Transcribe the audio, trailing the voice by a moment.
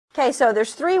Okay, so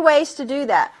there's 3 ways to do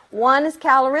that. One is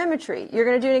calorimetry. You're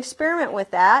going to do an experiment with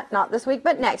that, not this week,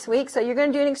 but next week. So you're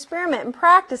going to do an experiment and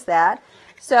practice that.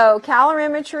 So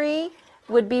calorimetry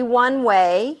would be one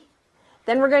way.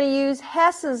 Then we're going to use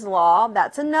Hess's law.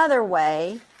 That's another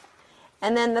way.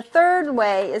 And then the third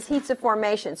way is heats of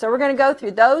formation. So we're going to go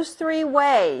through those 3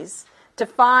 ways to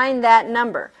find that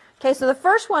number. Okay, so the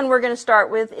first one we're going to start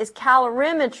with is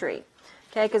calorimetry.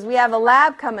 Okay, because we have a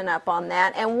lab coming up on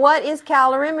that. And what is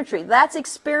calorimetry? That's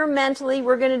experimentally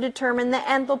we're going to determine the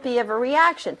enthalpy of a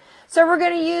reaction. So we're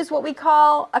going to use what we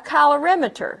call a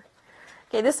calorimeter.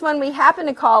 Okay, this one we happen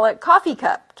to call it coffee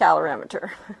cup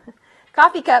calorimeter.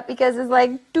 Coffee cup because it's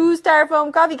like 2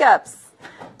 styrofoam coffee cups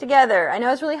together. I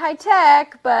know it's really high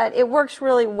tech, but it works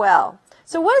really well.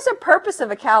 So what is the purpose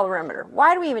of a calorimeter?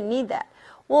 Why do we even need that?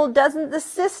 Well, doesn't the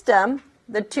system,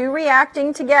 the 2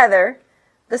 reacting together,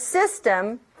 the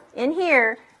system in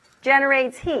here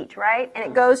generates heat, right? And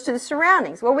it goes to the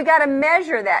surroundings. Well, we got to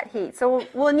measure that heat, so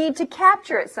we'll need to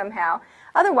capture it somehow.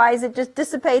 Otherwise, it just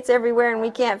dissipates everywhere and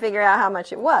we can't figure out how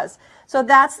much it was. So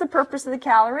that's the purpose of the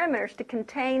calorimeter, is to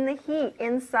contain the heat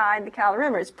inside the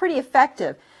calorimeter. It's pretty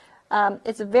effective.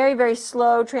 It's a very, very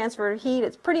slow transfer of heat.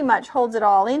 It pretty much holds it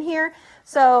all in here.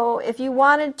 So if you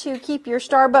wanted to keep your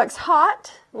Starbucks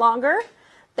hot longer,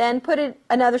 then put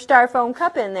another styrofoam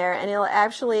cup in there and it'll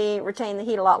actually retain the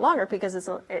heat a lot longer because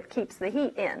it keeps the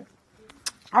heat in.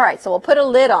 All right, so we'll put a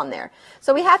lid on there.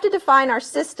 So we have to define our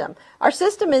system. Our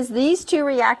system is these 2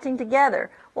 reacting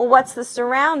together. Well, what's the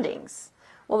surroundings?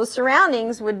 Well, the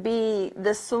surroundings would be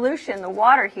the solution, the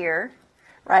water here,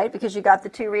 right, because you got the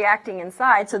 2 reacting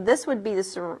inside. So this would be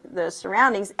the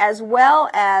surroundings as well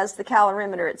as the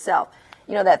calorimeter itself.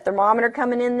 You know, that thermometer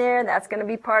coming in there, that's going to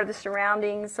be part of the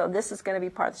surroundings. So this is going to be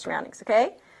part of the surroundings,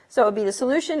 okay? So it would be the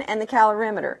solution and the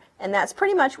calorimeter. And that's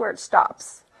pretty much where it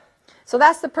stops. So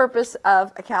that's the purpose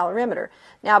of a calorimeter.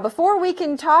 Now, before we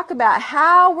can talk about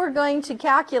how we're going to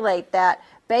calculate that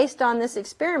based on this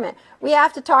experiment, we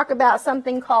have to talk about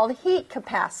something called heat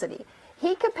capacity.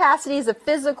 Heat capacity is a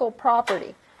physical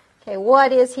property. Okay,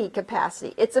 what is heat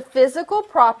capacity? It's a physical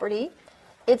property.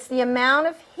 It's the amount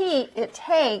of heat it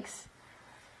takes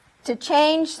to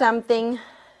change something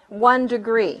 1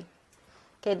 degree.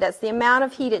 Okay, that's the amount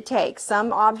of heat it takes.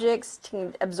 Some objects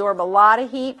can absorb a lot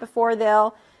of heat before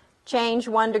they'll change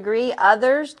 1 degree.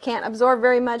 Others can't absorb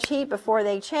very much heat before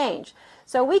they change.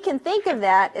 So we can think of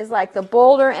that as like the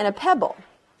boulder and a pebble.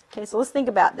 Okay, so let's think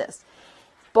about this.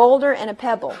 Boulder and a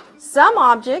pebble. Some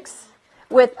objects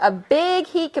with a big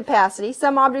heat capacity,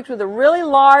 some objects with a really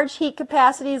large heat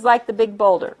capacity is like the big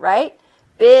boulder, right?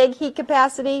 Big heat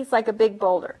capacity is like a big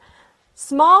boulder.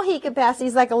 Small heat capacity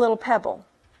is like a little pebble.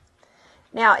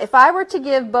 Now, if I were to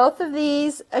give both of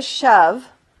these a shove,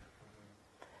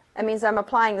 that means I'm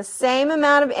applying the same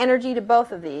amount of energy to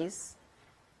both of these.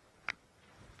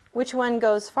 Which one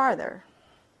goes farther?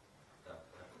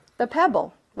 The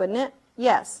pebble, wouldn't it?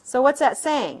 Yes. So what's that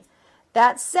saying?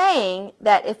 That's saying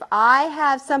that if I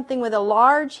have something with a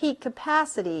large heat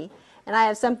capacity and I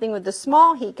have something with a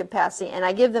small heat capacity and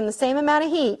I give them the same amount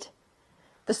of heat,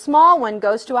 the small one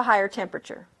goes to a higher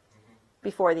temperature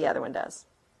before the other one does.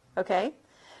 Okay?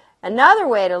 Another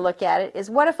way to look at it is,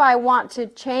 what if I want to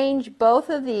change both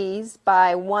of these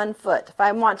by 1 foot? If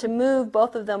I want to move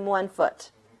both of them 1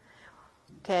 foot.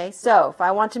 Okay, so if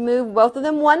I want to move both of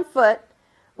them 1 foot,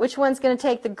 which one's going to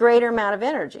take the greater amount of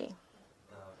energy?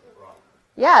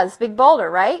 Yeah, this big boulder,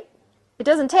 right? It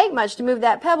doesn't take much to move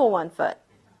that pebble 1 foot.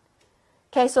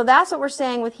 Okay, so that's what we're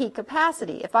saying with heat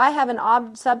capacity. If I have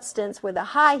an substance with a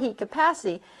high heat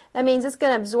capacity, that means it's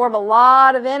going to absorb a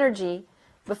lot of energy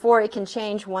before it can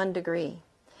change 1 degree.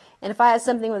 And if I have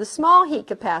something with a small heat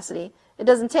capacity, it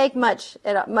doesn't take much,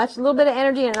 a little bit of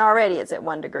energy, and already it's at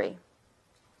 1 degree.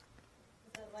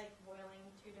 Is it like boiling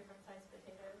 2 different sized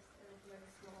potatoes? Or if you have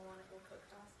a small one, it will cook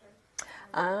faster?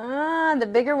 Ah, the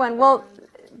bigger one. Well,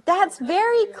 that's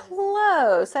very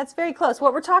close. That's very close.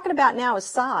 What we're talking about now is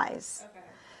size. Okay.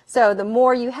 So the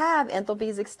more you have, enthalpy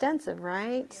is extensive,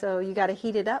 right? Yeah. So you got to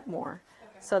heat it up more.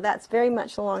 Okay. So that's very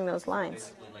much along those lines.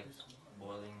 Basically like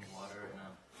boiling water in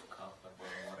a cup, like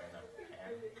boiling water in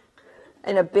a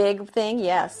pan. In a big thing,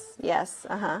 yes, yes,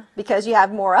 because you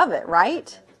have more of it,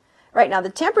 right? Right, now the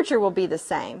temperature will be the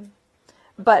same,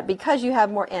 but because you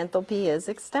have more, enthalpy is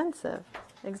extensive.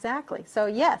 Exactly. So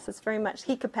yes, it's very much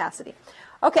heat capacity.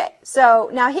 Okay, so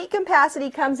now heat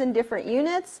capacity comes in different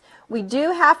units. We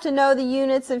do have to know the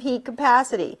units of heat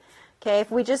capacity. Okay, if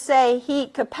we just say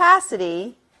heat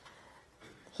capacity,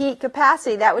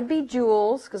 that would be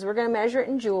joules, because we're going to measure it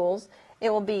in joules.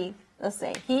 It will be, let's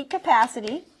say, heat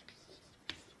capacity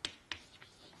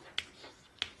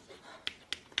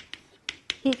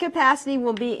Heat capacity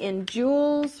will be in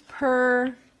joules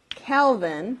per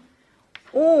Kelvin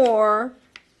or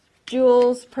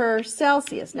joules per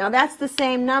Celsius. Now that's the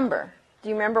same number. Do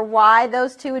you remember why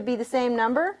those two would be the same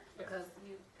number? Because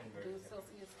you do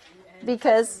Celsius, you add.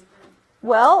 Because,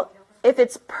 well, if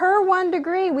it's per 1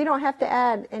 degree, we don't have to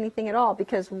add anything at all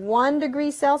because 1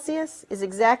 degree Celsius is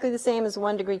exactly the same as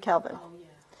 1 degree Kelvin. Oh, yeah.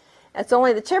 It's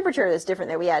only the temperature that's different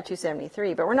that we add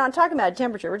 273, but we're not talking about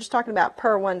temperature. We're just talking about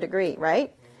per 1 degree,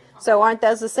 right? So aren't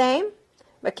those the same?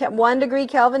 But 1 degree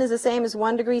Kelvin is the same as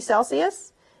 1 degree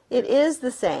Celsius? It is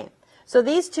the same. So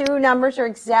these two numbers are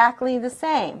exactly the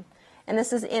same. And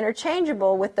this is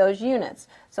interchangeable with those units.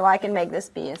 So I can make this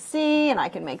be a C, and I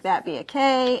can make that be a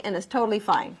K, and it's totally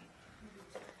fine.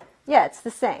 Yeah, it's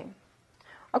the same.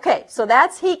 Okay, so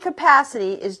that's heat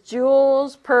capacity is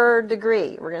joules per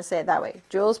degree. We're going to say it that way,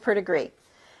 joules per degree.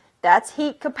 That's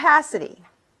heat capacity.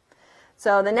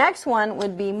 So the next one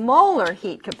would be molar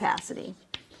heat capacity.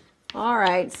 All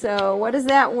right, so what does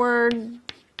that word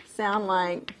sound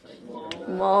like?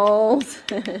 Moles.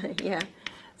 Yeah.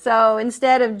 So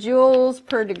instead of joules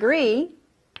per degree,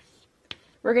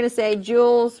 we're going to say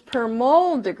joules per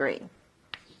mole degree.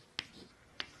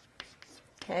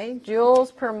 Okay,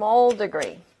 joules per mole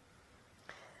degree.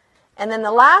 And then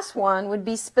the last one would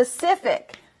be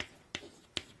specific.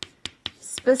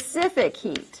 Specific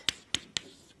heat.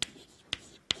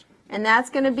 And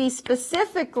that's going to be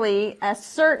specifically a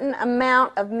certain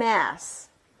amount of mass.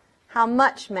 How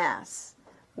much mass?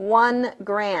 1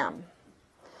 gram.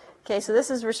 Okay, so this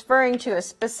is referring to a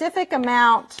specific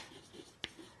amount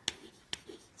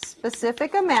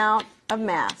of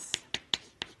mass.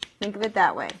 Think of it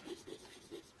that way.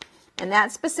 And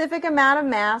that specific amount of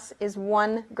mass is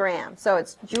 1 gram. So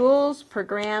it's joules per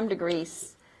gram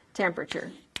degrees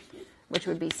temperature, which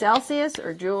would be Celsius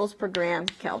or joules per gram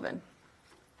Kelvin.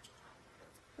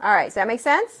 All right, does that make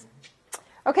sense?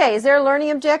 Okay, is there a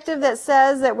learning objective that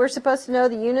says that we're supposed to know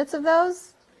the units of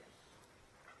those?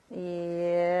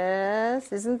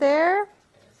 Yes, isn't there?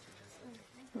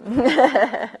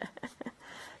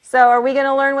 So are we going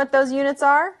to learn what those units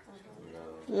are?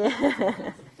 No.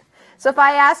 Yeah. So if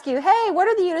I ask you, hey, what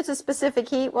are the units of specific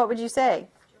heat, what would you say?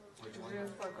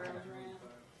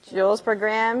 Joules per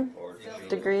gram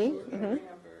degree. Mm-hmm.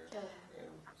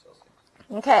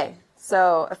 Okay,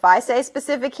 so if I say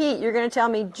specific heat, you're going to tell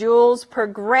me joules per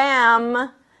gram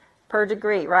per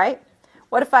degree, right?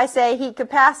 What if I say heat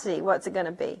capacity? What's it going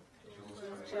to be?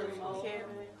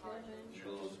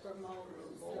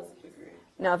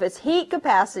 No, if it's heat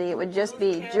capacity, it would just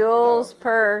be joules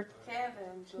per,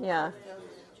 yeah,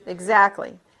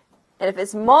 exactly. And if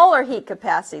it's molar heat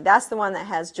capacity, that's the one that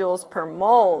has joules per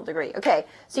mole degree. Okay,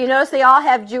 so you notice they all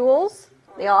have joules,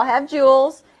 they all have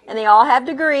joules, and they all have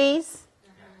degrees.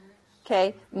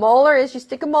 Okay, molar is you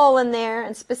stick a mole in there,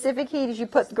 and specific heat is you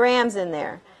put grams in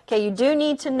there. Okay, you do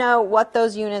need to know what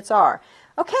those units are.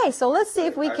 Okay, so let's see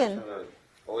if we can...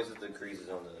 Always the degrees is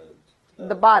on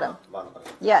the bottom.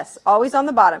 Yes, always on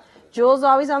the bottom. Joules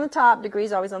always on the top,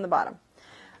 degrees always on the bottom.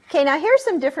 Okay, now here's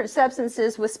some different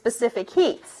substances with specific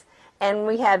heats. And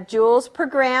we have joules per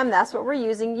gram, that's what we're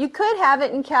using. You could have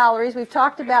it in calories. We've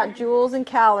talked about joules and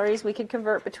calories. We could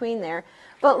convert between there.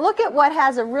 But look at what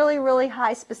has a really, really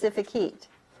high specific heat.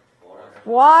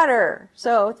 Water.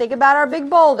 So think about our big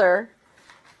boulder.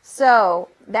 So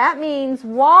that means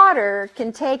water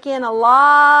can take in a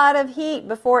lot of heat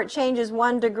before it changes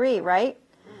 1 degree, right?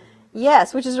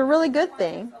 Yes, which is a really good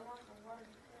thing.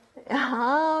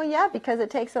 Oh, yeah, because it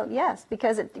takes,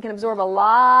 because it can absorb a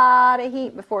lot of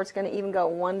heat before it's going to even go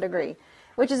 1 degree,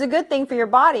 which is a good thing for your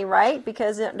body, right?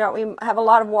 Because don't we have a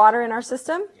lot of water in our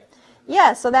system?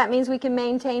 Yes, so that means we can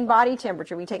maintain body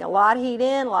temperature. We take a lot of heat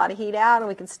in, a lot of heat out, and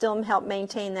we can still help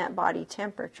maintain that body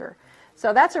temperature.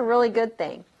 So that's a really good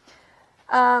thing.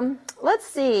 Let's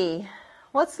see.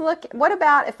 Let's look. What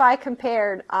about if I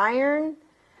compared iron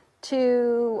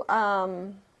to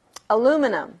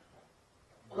aluminum?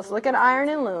 Let's look at iron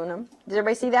and aluminum. Does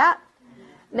everybody see that?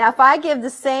 Now, if I give the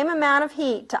same amount of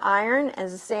heat to iron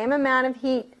as the same amount of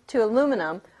heat to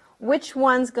aluminum, which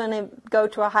one's going to go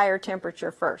to a higher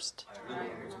temperature first?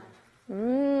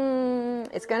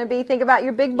 It's going to be, think about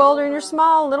your big boulder and your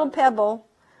small little pebble.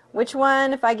 Which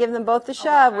one, if I give them both the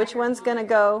shove, which one's going to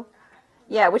go?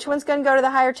 Yeah, which one's going to go to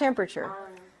the higher temperature?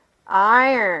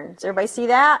 Iron. Does everybody see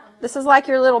that? This is like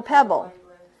your little pebble.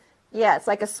 Yeah, it's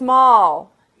like a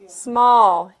small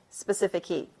specific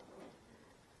heat.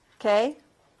 Okay?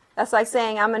 That's like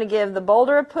saying I'm going to give the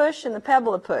boulder a push and the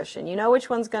pebble a push, and you know which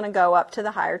one's going to go up to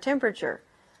the higher temperature,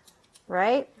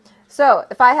 right? So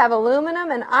if I have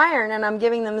aluminum and iron and I'm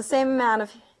giving them the same amount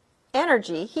of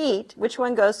energy, heat, which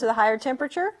one goes to the higher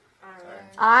temperature?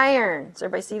 Iron. Does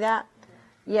everybody see that?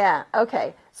 Yeah,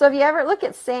 okay. So if you ever look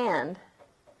at sand,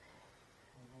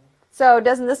 so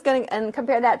doesn't this going to, and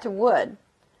compare that to wood,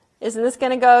 isn't this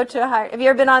going to go to a higher, have you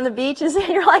ever been on the beach and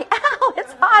you're like, ow,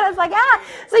 it's hot. It's like, ah.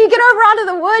 So you get over onto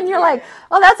the wood and you're like,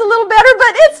 oh, that's a little better,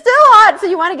 but it's still hot. So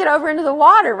you want to get over into the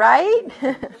water, right?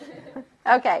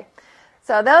 Okay.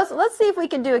 So those, let's see if we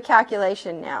can do a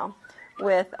calculation now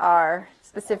with our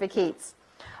specific heats.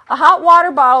 A hot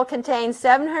water bottle contains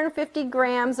 750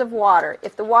 grams of water.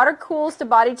 If the water cools to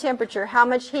body temperature, how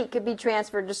much heat could be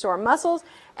transferred to sore muscles?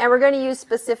 And we're going to use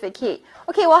specific heat.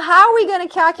 Okay, well, how are we going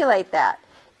to calculate that?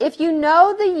 If you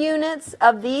know the units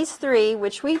of these three,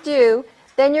 which we do,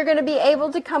 then you're going to be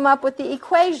able to come up with the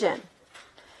equation.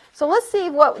 So let's see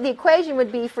what the equation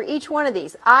would be for each one of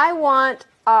these. I want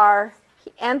our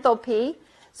enthalpy,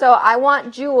 so I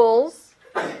want joules.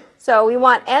 So we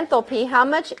want enthalpy. How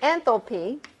much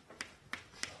enthalpy?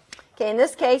 Okay, in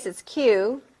this case it's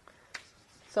Q.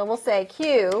 So we'll say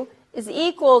Q is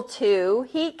equal to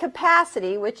heat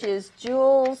capacity, which is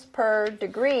joules per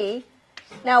degree.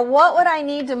 Now what would I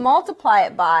need to multiply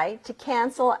it by to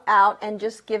cancel out and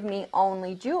just give me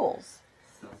only joules?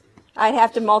 I'd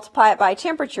have to multiply it by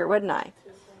temperature, wouldn't I?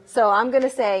 So I'm going to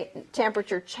say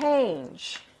temperature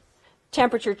change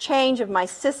of my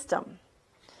system.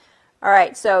 All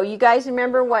right, so you guys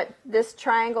remember what this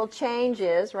triangle change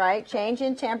is, right? Change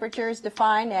in temperature is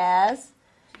defined as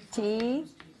T,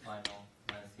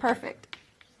 perfect.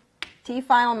 T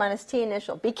final minus T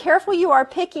initial. Be careful you are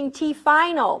picking T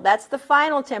final. That's the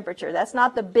final temperature. That's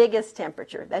not the biggest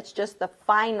temperature. That's just the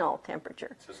final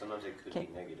temperature. So sometimes it could be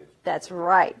negative. That's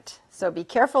right. So be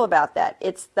careful about that.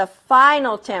 It's the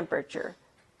final temperature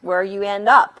where you end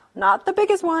up, not the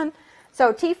biggest one.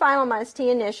 So T final minus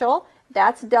T initial,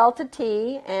 that's delta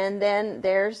T, and then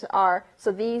there's our,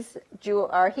 so these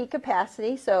are heat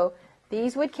capacity, so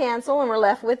these would cancel and we're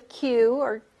left with Q,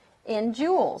 or in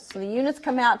joules. So the units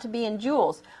come out to be in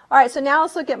joules. All right, so now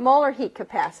let's look at molar heat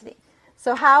capacity.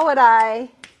 So how would I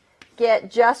get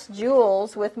just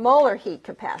joules with molar heat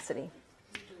capacity?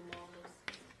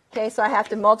 Okay, so I have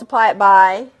to multiply it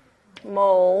by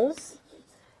moles,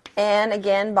 and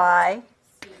again by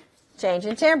change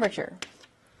in temperature.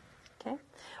 Okay.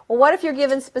 Well, what if you're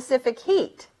given specific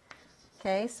heat?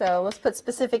 Okay, so let's put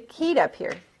specific heat up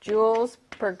here. Joules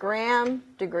per gram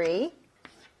degree.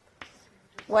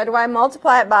 What do I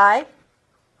multiply it by?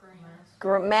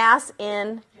 Mass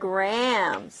in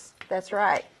grams. That's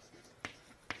right.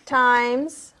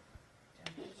 Times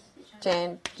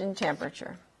change in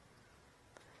temperature.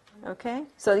 Okay,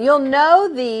 so you'll know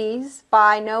these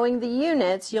by knowing the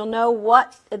units. You'll know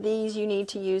what of these you need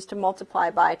to use to multiply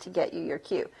by to get you your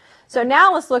Q. So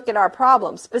now let's look at our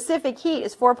problem. Specific heat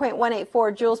is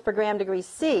 4.184 joules per gram degree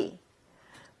C.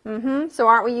 So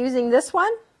aren't we using this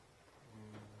one?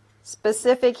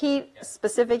 Specific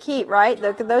heat, right?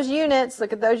 Look at those units.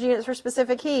 Look at those units for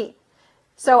specific heat.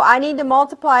 So I need to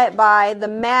multiply it by the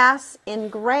mass in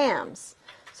grams.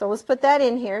 So let's put that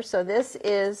in here. So this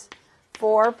is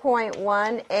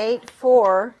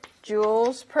 4.184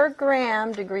 joules per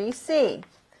gram degree C.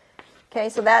 Okay,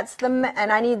 so that's the,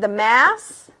 and I need the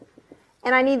mass,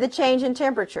 and I need the change in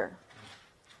temperature.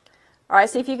 All right,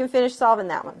 see if you can finish solving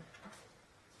that one.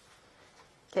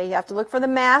 Okay, you have to look for the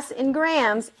mass in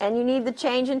grams, and you need the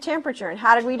change in temperature. And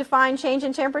how did we define change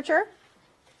in temperature?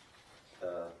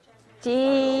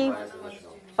 T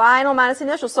final minus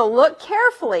initial. So look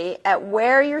carefully at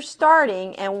where you're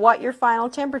starting and what your final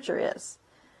temperature is.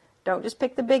 Don't just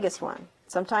pick the biggest one.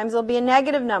 Sometimes there'll be a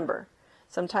negative number.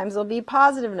 Sometimes there'll be a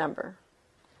positive number.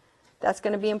 That's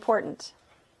going to be important.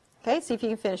 Okay, see if you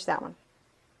can finish that one.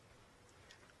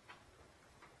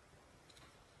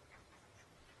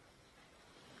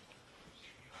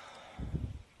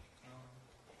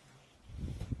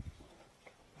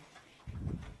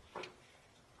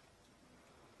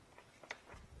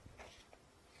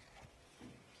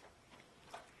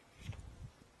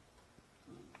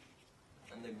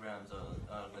 And the grams are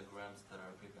the grams that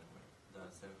are given, right? The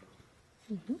several.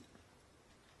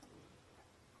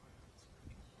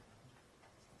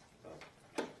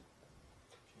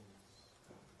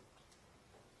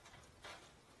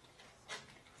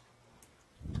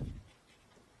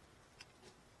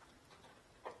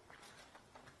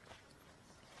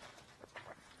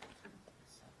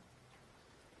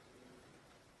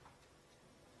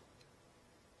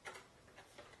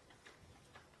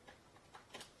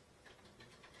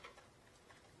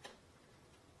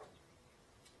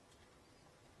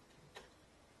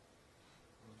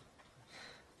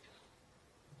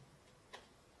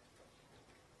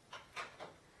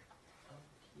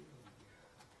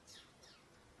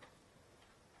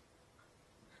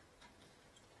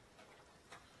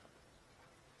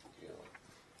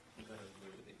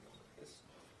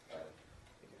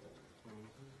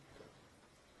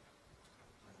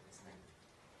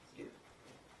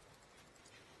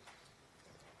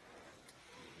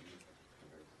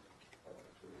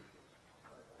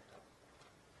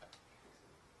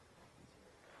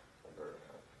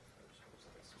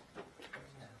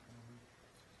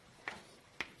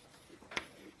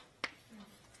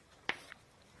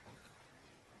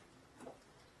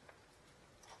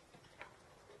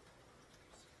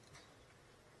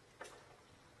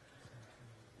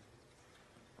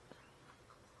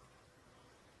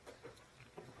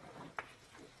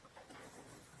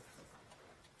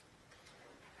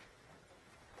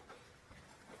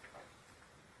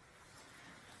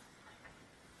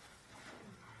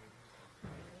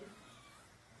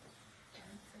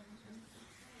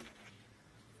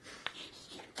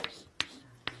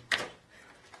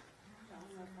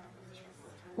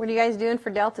 What are you guys doing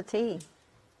for delta T?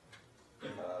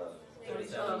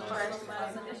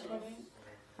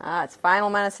 Ah, it's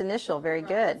final minus initial. Very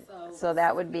good. So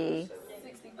that would be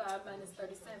 65 minus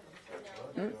 37.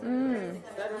 Mm-mm.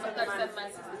 37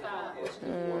 minus 65, which is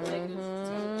negative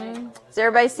 28. Does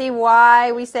everybody see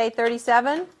why we say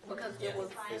 37? Because it was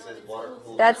It says water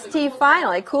cools. That's T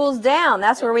final. It cools down.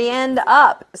 That's where we end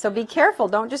up. So be careful.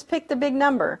 Don't just pick the big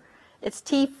number. It's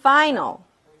T final.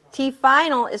 T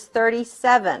final is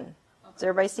 37. Does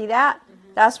everybody see that?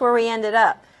 That's where we ended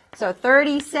up. So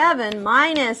 37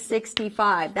 minus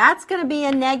 65. That's going to be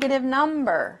a negative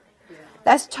number.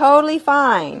 That's totally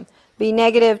fine. Be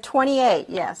negative 28.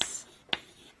 Yes.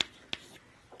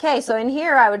 Okay, so in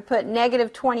here I would put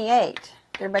negative 28.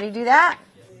 Everybody do that?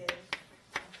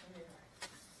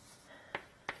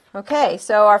 Okay,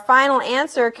 so our final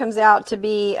answer comes out to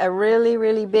be a really,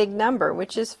 really big number,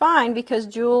 which is fine because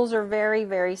joules are very,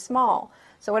 very small.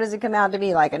 So what does it come out to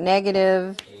be? Like a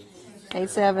negative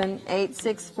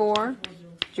 87864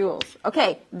 joules.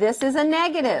 Okay, this is a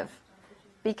negative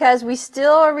because we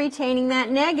still are retaining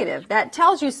that negative. That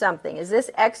tells you something. Is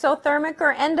this exothermic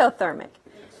or endothermic?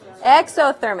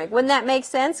 Exothermic. Wouldn't that make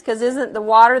sense? Because isn't the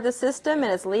water the system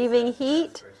and it's leaving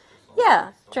heat?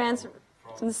 Yeah,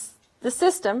 the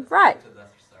system, right.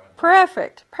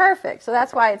 Perfect, perfect. So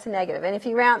that's why it's a negative. And if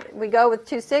you round, we go with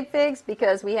 2 sig figs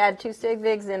because we had 2 sig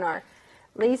figs in our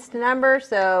least number,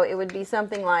 so it would be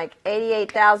something like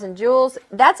 88,000 joules.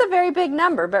 That's a very big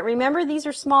number, but remember these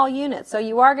are small units, so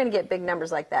you are going to get big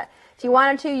numbers like that. If you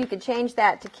wanted to, you could change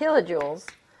that to kilojoules.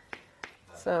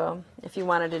 So if you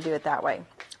wanted to do it that way.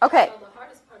 Okay. So the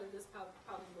hardest part of this problem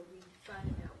will be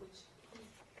finding out which heat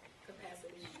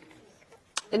capacity you use.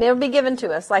 And it'll be given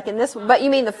to us, like in this, but you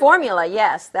mean the formula,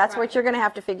 yes. That's what you're going to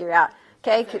have to figure out.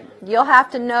 Okay? You'll have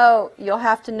to know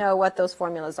what those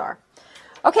formulas are.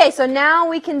 Okay, so now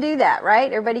we can do that,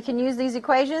 right? Everybody can use these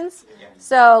equations?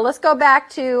 So let's go back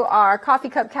to our coffee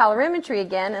cup calorimetry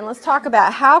again, and let's talk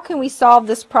about how can we solve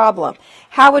this problem.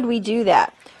 How would we do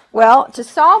that? Well, to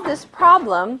solve this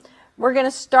problem, we're going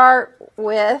to start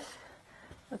with,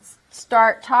 let's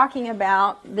start talking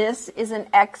about this is an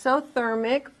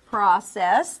exothermic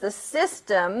process. The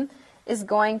system is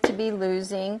going to be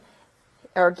losing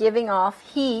or giving off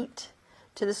heat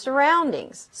to the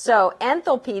surroundings. So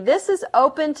enthalpy, this is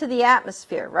open to the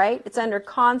atmosphere, right? It's under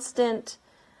constant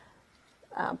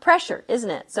pressure, isn't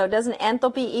it? So doesn't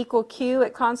enthalpy equal Q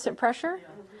at constant pressure?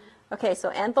 Okay, so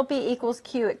enthalpy equals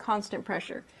Q at constant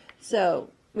pressure. So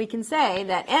we can say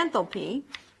that enthalpy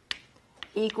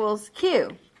equals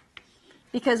Q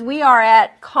because we are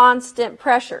at constant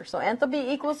pressure. So enthalpy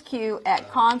equals Q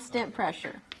at constant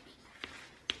pressure.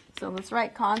 So let's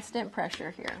write constant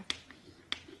pressure here.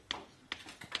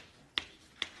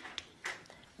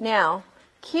 Now,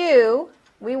 Q,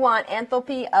 we want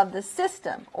enthalpy of the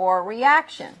system or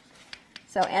reaction.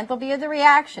 So enthalpy of the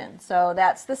reaction. So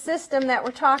that's the system that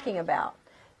we're talking about.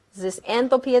 Is this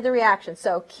enthalpy of the reaction.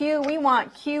 So Q, we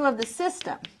want Q of the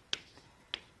system.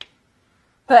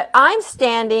 But I'm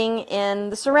standing in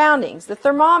the surroundings. The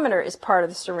thermometer is part of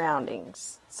the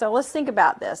surroundings. So let's think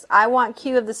about this. I want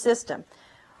Q of the system.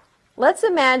 Let's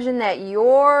imagine that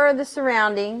you're the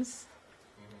surroundings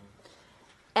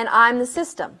and I'm the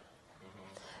system.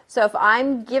 So if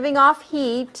I'm giving off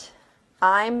heat,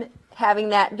 I'm having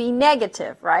that be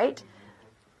negative, right?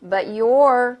 But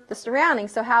you're the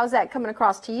surroundings, so how is that coming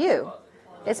across to you?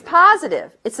 It's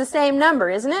positive. It's the same number,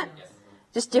 isn't it?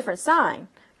 Just different sign.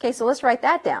 Okay, so let's write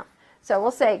that down. So we'll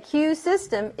say Q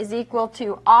system is equal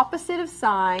to opposite of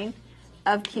sign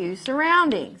of Q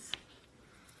surroundings.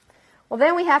 Well,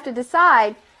 then we have to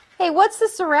decide, hey, what's the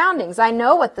surroundings? I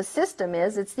know what the system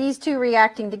is. It's these two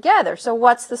reacting together. So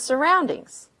what's the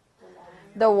surroundings?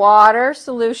 The water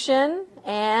solution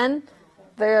and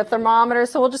the thermometer.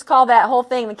 So we'll just call that whole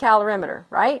thing the calorimeter,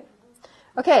 right?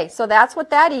 Okay, so that's what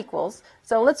that equals.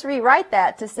 So let's rewrite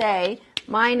that to say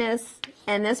minus,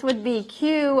 and this would be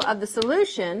Q of the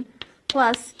solution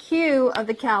plus Q of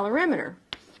the calorimeter.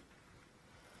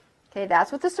 Okay,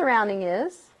 that's what the surrounding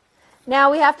is.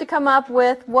 Now we have to come up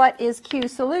with what is Q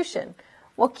solution.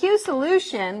 Well, Q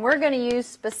solution, we're going to use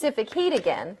specific heat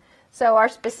again. So our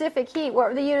specific heat, what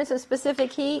were the units of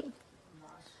specific heat?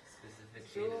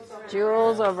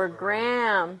 Joules over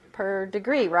gram per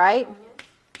degree, right?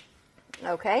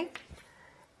 Okay.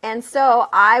 And so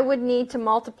I would need to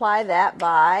multiply that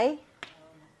by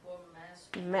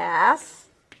mass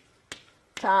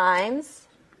times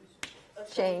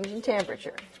change in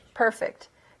temperature. Perfect.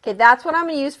 Okay, that's what I'm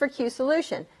going to use for Q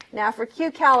solution. Now for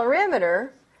Q calorimeter,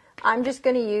 I'm just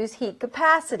going to use heat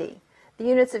capacity. The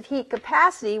units of heat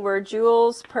capacity were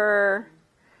joules per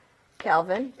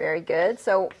Kelvin. Very good.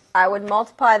 So I would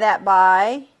multiply that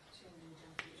by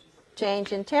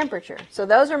change in temperature. So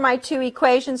those are my two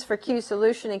equations for Q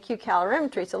solution and Q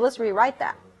calorimetry. So let's rewrite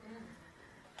that.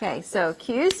 Okay, so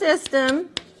Q system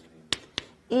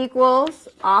equals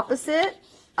opposite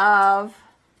of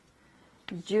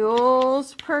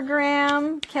joules per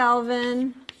gram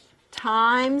Kelvin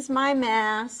times my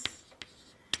mass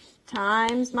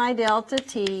times my delta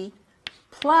T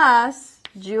plus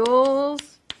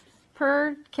joules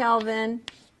per Kelvin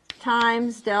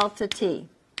times delta T.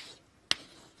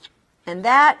 And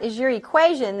that is your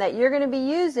equation that you're going to be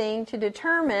using to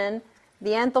determine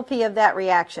the enthalpy of that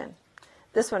reaction.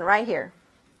 This one right here.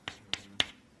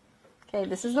 Okay,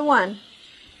 this is the one.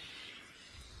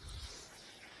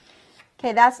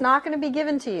 Okay, that's not going to be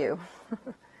given to you.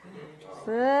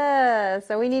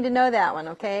 So we need to know that one,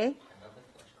 okay?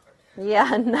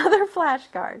 Yeah, another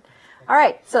flashcard. All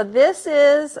right, so this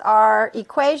is our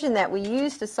equation that we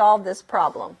use to solve this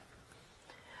problem.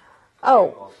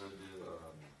 Oh.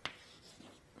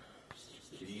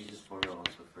 Did you use this formula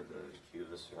also for the Q of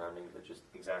the surroundings, or just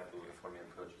exactly what the formula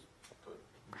approaches?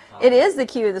 It is the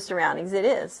Q of the surroundings, it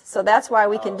is. So that's why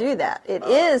we can do that. It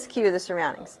is Q of the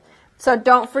surroundings. So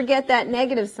don't forget that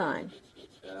negative sign.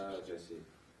 I see.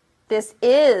 This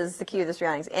is the Q of the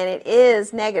surroundings, and it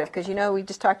is negative, because you know we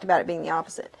just talked about it being the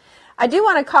opposite. I do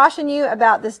want to caution you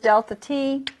about this delta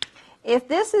T. If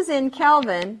this is in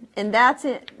Kelvin, and that's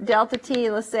it, delta T,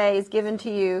 let's say, is given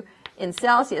to you in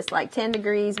Celsius, like 10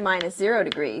 degrees minus 0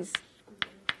 degrees,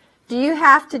 do you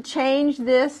have to change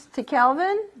this to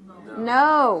Kelvin?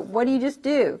 No. What do you just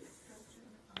do?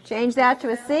 Change that to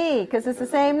a C, because it's the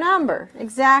same number.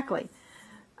 Exactly.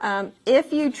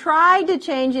 If you try to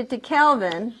change it to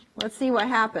Kelvin, let's see what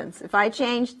happens. If I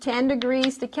change 10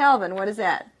 degrees to Kelvin, what is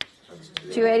that?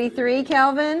 283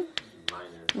 Kelvin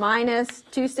minus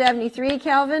 273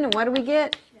 Kelvin, and what do we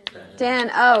get?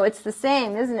 10. Oh, it's the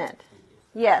same, isn't it?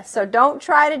 Yes, so don't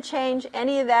try to change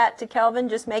any of that to Kelvin.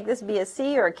 Just make this be a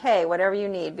C or a K, whatever you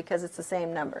need, because it's the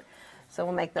same number. So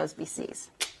we'll make those be C's.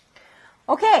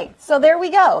 Okay, so there we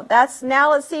go.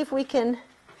 Now let's see if we can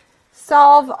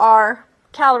solve our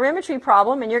calorimetry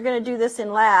problem, and you're going to do this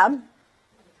in lab.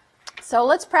 So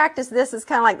let's practice this. It's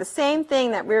kind of like the same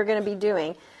thing that we're going to be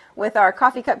doing with our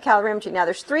coffee cup calorimetry. Now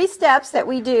there's 3 steps that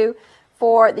we do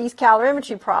for these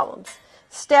calorimetry problems.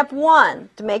 Step 1,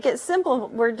 to make it simple,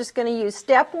 we're just going to use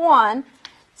step 1.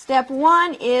 Step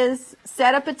 1 is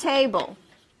set up a table.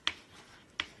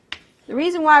 The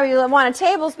reason why we want a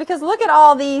table is because look at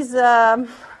all these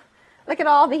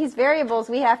variables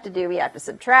we have to do. We have to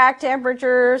subtract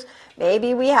temperatures.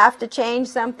 Maybe we have to change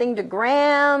something to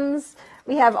grams.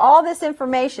 We have all this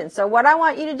information. So what I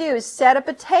want you to do is set up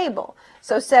a table.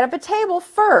 So set up a table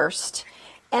first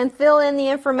and fill in the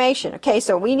information. Okay,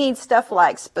 so we need stuff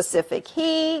like specific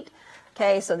heat.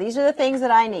 Okay, so these are the things that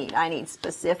I need. I need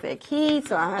specific heat,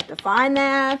 so I have to find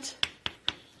that.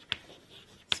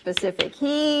 Specific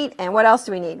heat. And what else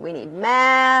do we need? We need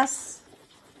mass.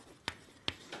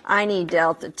 I need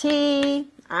delta T.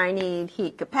 I need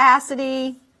heat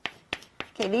capacity.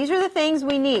 Okay, these are the things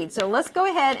we need. So let's go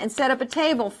ahead and set up a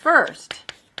table first,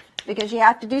 because you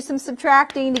have to do some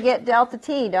subtracting to get delta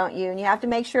T, don't you? And you have to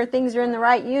make sure things are in the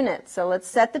right unit. So let's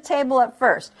set the table up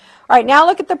first. All right, now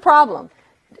look at the problem.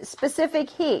 Specific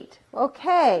heat.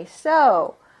 Okay,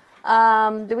 so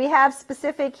do we have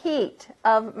specific heat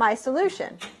of my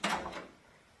solution?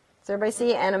 Does everybody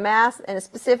see? And a mass and a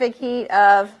specific heat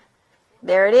of,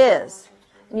 there it is.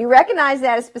 And you recognize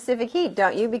that as specific heat,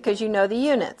 don't you? Because you know the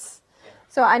units.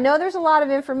 So I know there's a lot of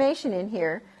information in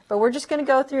here, but we're just going to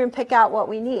go through and pick out what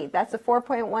we need. That's the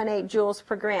 4.18 joules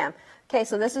per gram. Okay,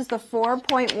 so this is the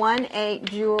 4.18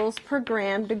 joules per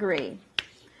gram degree.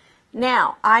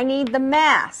 Now, I need the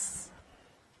mass.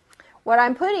 What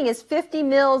I'm putting is 50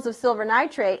 mils of silver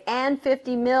nitrate and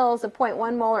 50 mils of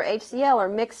 0.1 molar HCl are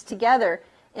mixed together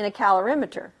in a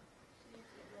calorimeter.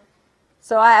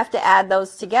 So I have to add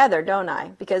those together, don't I?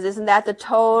 Because isn't that the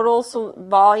total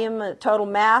volume, total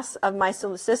mass of my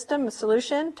system,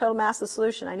 solution? Total mass of the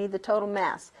solution. I need the total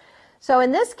mass. So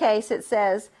in this case, it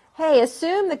says, hey,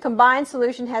 assume the combined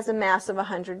solution has a mass of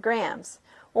 100 grams.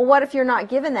 Well, what if you're not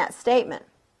given that statement?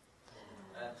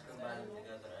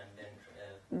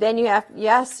 Then you have,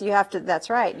 yes, you have to, that's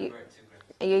right.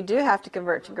 You do have to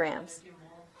convert to grams.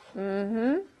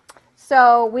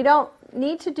 So we don't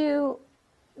need to do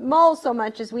moles so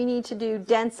much as we need to do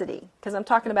density, because I'm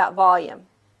talking about volume.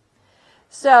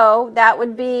 So that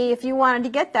would be, if you wanted to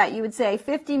get that, you would say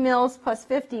 50 mils plus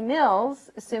 50 mils,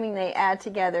 assuming they add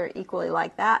together equally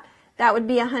like that, that would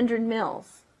be 100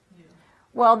 mils.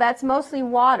 Well, that's mostly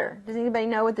water. Does anybody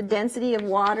know what the density of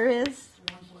water is?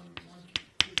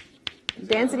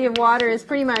 Density of water is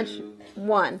pretty much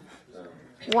 1.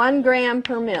 1 gram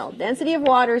per mil. Density of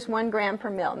water is 1 gram per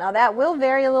mil. Now that will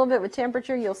vary a little bit with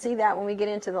temperature. You'll see that when we get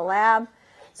into the lab.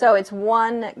 So it's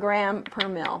 1 gram per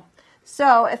mil.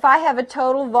 So if I have a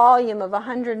total volume of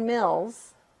 100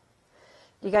 mils,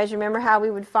 do you guys remember how we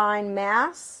would find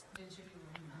mass?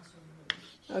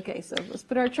 Okay, so let's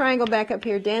put our triangle back up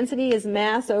here. Density is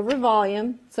mass over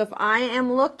volume. So if I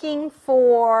am looking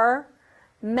for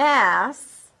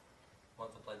mass,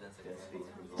 Multiply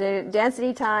density.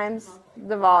 density times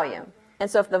the volume.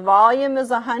 And so if the volume is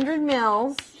 100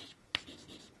 mils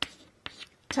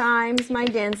times my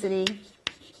density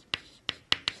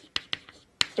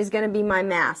is going to be my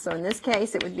mass. So in this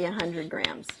case, it would be 100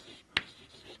 grams.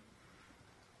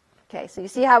 Okay, so you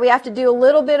see how we have to do a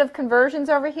little bit of conversions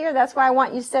over here? That's why I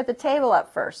want you to set the table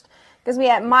up first. Because we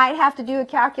might have to do a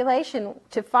calculation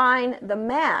to find the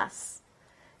mass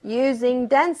using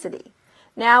density.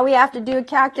 Now we have to do a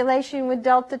calculation with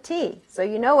delta T. So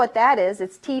you know what that is.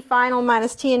 It's T final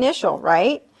minus T initial,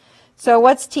 right? So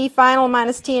what's T final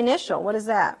minus T initial? What is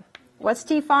that? What's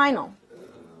T final?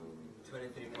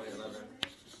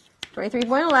 23.11.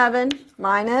 23.11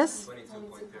 minus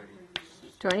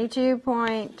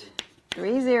 22.30.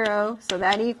 22.30. So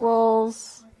that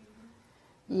equals,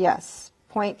 yes,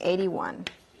 0.81.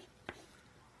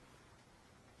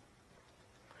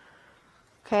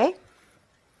 Okay?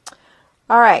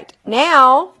 All right,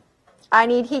 now I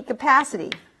need heat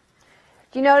capacity.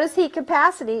 Do you notice heat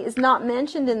capacity is not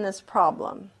mentioned in this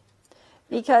problem?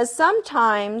 Because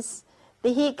sometimes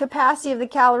the heat capacity of the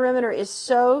calorimeter is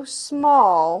so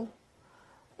small,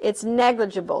 it's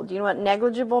negligible. Do you know what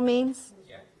negligible means?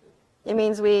 Yeah. It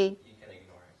means You can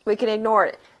ignore it. we can ignore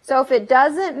it. So if it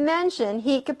doesn't mention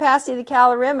heat capacity of the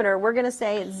calorimeter, we're going to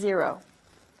say it's 0.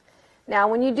 Now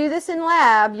when you do this in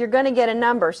lab, you're going to get a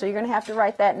number, so you're going to have to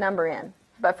write that number in.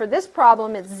 But for this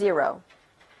problem, it's 0.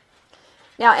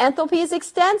 Now enthalpy is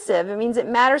extensive. It means it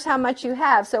matters how much you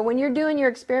have. So when you're doing your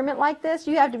experiment like this,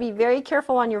 you have to be very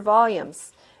careful on your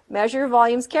volumes. Measure your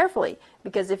volumes carefully,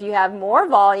 because if you have more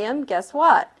volume, guess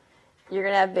what? You're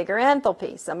going to have bigger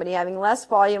enthalpy. Somebody having less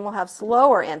volume will have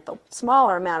smaller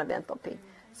amount of enthalpy.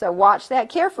 So watch that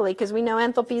carefully, because we know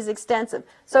enthalpy is extensive.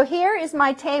 So here is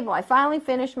my table. I finally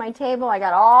finished my table. I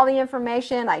got all the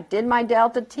information. I did my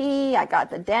delta T. I got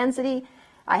the density.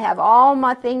 I have all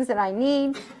my things that I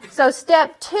need. So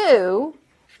step 2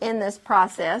 in this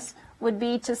process would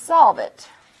be to solve it.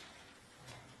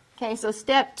 Okay, so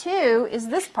step 2 is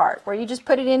this part, where you just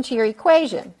put it into your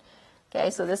equation. Okay,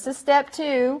 so this is step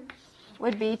 2,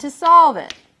 would be to solve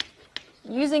it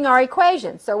using our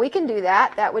equation. So we can do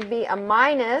that. That would be a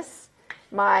minus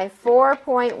my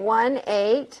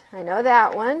 4.18, I know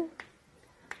that one,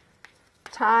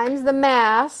 times the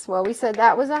mass, well we said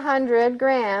that was 100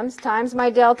 grams, times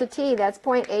my delta T, that's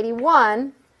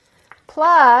 0.81,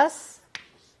 plus,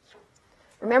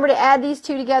 remember to add these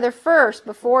two together first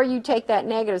before you take that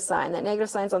negative sign. That negative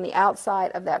sign's on the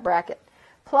outside of that bracket.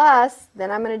 Plus,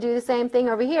 then I'm going to do the same thing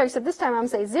over here, except this time I'm going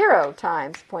to say 0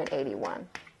 times 0.81.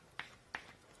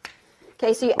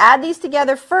 Okay, so you add these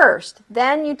together first,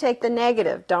 then you take the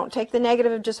negative. Don't take the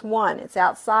negative of just one. It's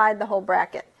outside the whole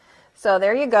bracket. So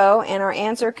there you go, and our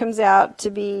answer comes out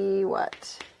to be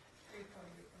what?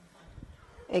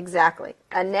 Exactly.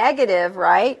 A negative,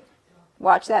 right?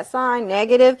 Watch that sign.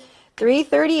 Negative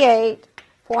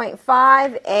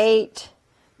 338.58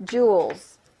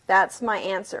 joules. That's my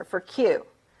answer for Q.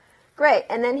 Great.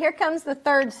 And then here comes the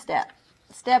third step.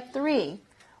 Step 3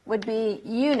 would be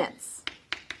units.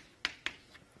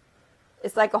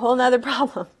 It's like a whole nother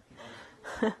problem.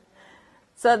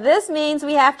 So this means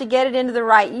we have to get it into the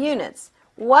right units.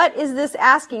 What is this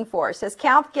asking for? It says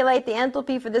calculate the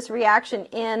enthalpy for this reaction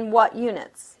in what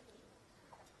units?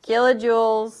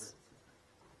 Kilojoules,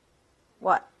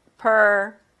 what?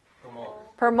 Per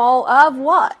mole of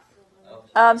what?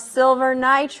 Of silver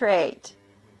nitrate.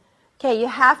 Okay, you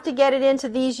have to get it into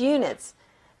these units.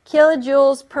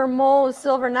 Kilojoules per mole of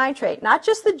silver nitrate. Not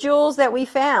just the joules that we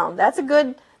found. That's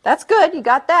good, you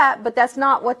got that, but that's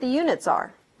not what the units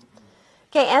are.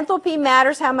 Okay, enthalpy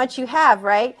matters how much you have,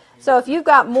 right? So if you've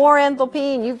got more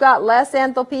enthalpy and you've got less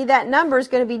enthalpy, that number is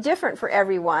going to be different for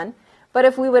everyone. But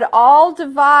if we would all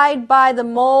divide by the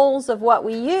moles of what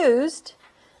we used,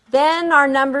 then our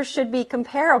numbers should be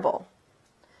comparable.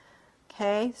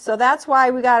 Okay, so that's why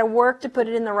we got to work to put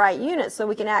it in the right unit so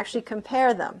we can actually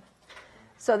compare them.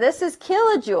 So this is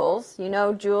kilojoules. You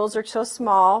know joules are so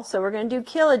small, so we're going to do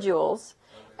kilojoules.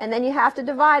 And then you have to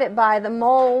divide it by the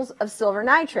moles of silver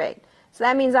nitrate. So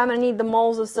that means I'm going to need the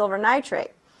moles of silver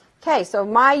nitrate. Okay, so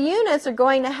my units are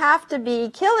going to have to be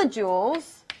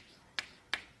kilojoules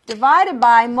divided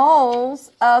by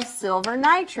moles of silver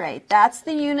nitrate. That's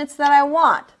the units that I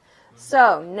want.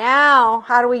 So now,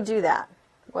 how do we do that?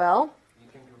 Well, You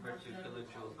can convert to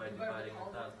kilojoules by dividing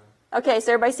 1,000. okay,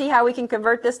 so everybody see how we can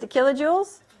convert this to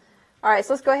kilojoules? All right,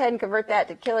 so let's go ahead and convert that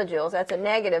to kilojoules. That's a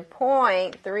negative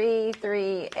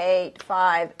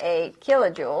 0.33858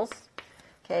 kilojoules.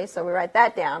 Okay, so we write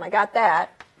that down. I got that.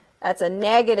 That's a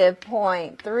negative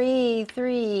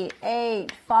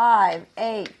 0.33858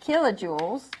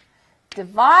 kilojoules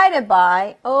divided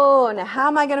by, oh, now how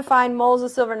am I going to find moles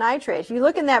of silver nitrate? If you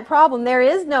look in that problem, there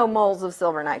is no moles of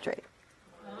silver nitrate.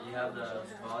 You have the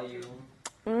volume.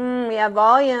 We have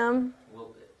volume.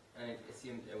 Well, and it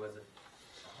seemed it was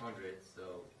 100, so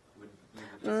we would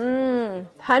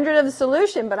just 100 of the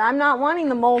solution, but I'm not wanting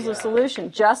the moles of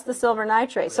solution, just the silver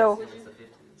nitrate. So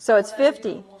it's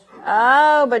 50.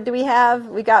 Oh, but we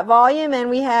got volume and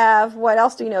we have, what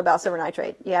else do you know about silver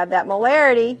nitrate? You have that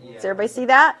molarity. Does everybody see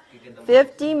that?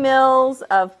 50 mils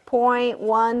of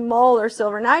 0.1 molar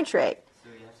silver nitrate.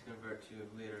 So you have to convert to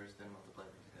liters, then multiply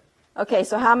them together. Okay,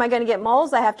 so how am I going to get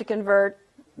moles? I have to convert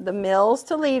the mils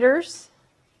to liters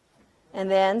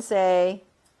and then say,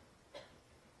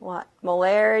 what?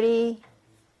 Molarity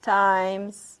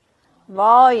times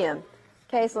volume.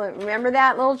 Okay, so remember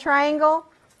that little triangle?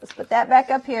 Let's put that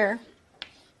back up here.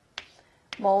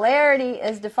 Molarity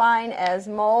is defined as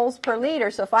moles per liter.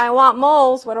 So if I want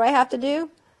moles, what do I have to do?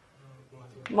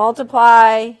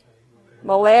 Multiply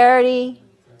molarity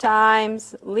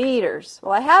times liters.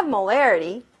 Well, I have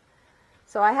molarity.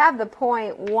 So I have the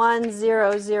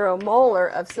 0.100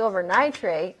 molar of silver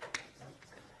nitrate.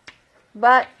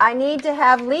 But I need to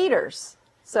have liters.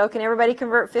 So can everybody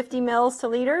convert 50 mils to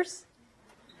liters?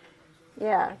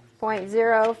 Yeah.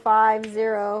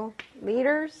 0.050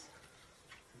 liters.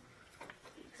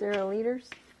 0 liters.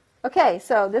 Okay,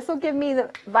 so this will give me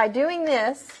by doing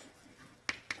this,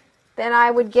 then I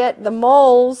would get the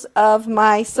moles of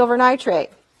my silver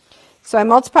nitrate. So I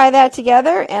multiply that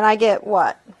together and I get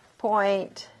what?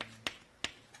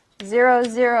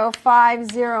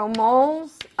 0.0050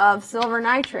 moles of silver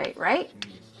nitrate, right?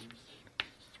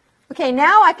 Okay,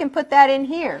 now I can put that in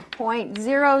here,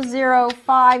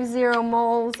 0.0050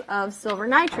 moles of silver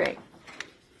nitrate.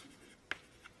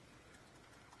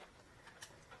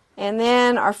 And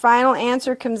then our final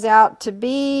answer comes out to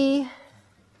be,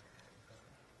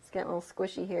 it's getting a little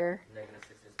squishy here. Negative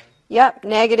 67. Yep,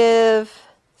 negative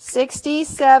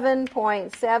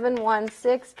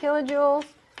 67.716 kilojoules,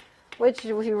 which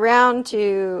we round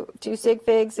to 2 sig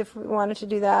figs if we wanted to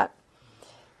do that.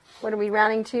 What are we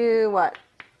rounding to? What?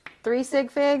 3 sig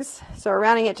figs, so we're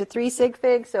rounding it to 3 sig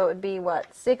figs, so it would be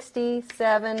what?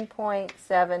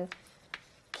 67.7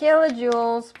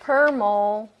 kilojoules per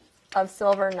mole of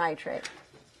silver nitrate.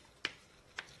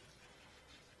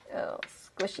 Oh,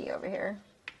 squishy over here.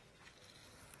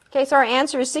 Okay, so our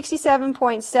answer is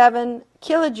 67.7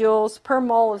 kilojoules per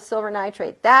mole of silver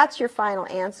nitrate. That's your final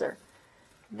answer.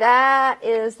 That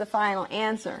is the final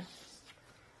answer.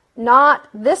 Not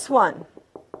this one.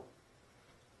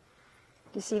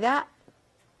 Do you see that?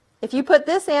 If you put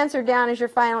this answer down as your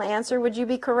final answer, would you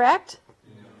be correct?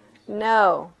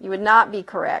 No, you would not be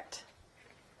correct.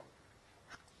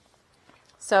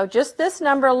 So just this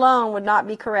number alone would not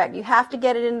be correct. You have to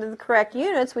get it into the correct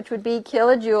units, which would be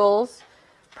kilojoules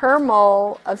per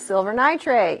mole of silver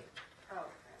nitrate.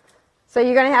 So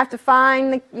you're going to have to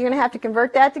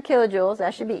convert that to kilojoules.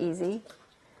 That should be easy.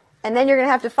 And then you're going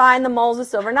to have to find the moles of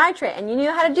silver nitrate. And you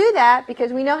know how to do that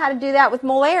because we know how to do that with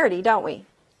molarity, don't we?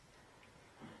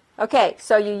 Okay,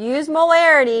 so you use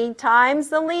molarity times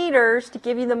the liters to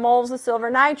give you the moles of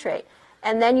silver nitrate.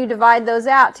 And then you divide those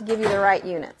out to give you the right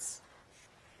units.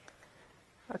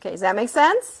 Okay, does that make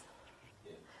sense?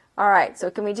 All right,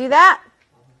 so can we do that?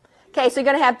 Okay, so you're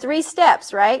going to have 3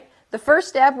 steps, right? The first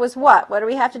step was what? What do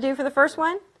we have to do for the first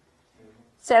one?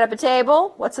 Set up a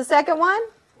table. What's the second one?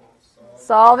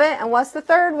 Solve it. And what's the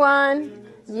third one?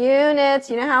 Units.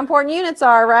 You know how important units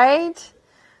are, right?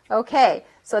 Okay,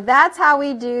 so that's how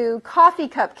we do coffee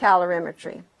cup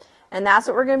calorimetry. And that's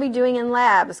what we're going to be doing in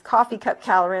lab is coffee cup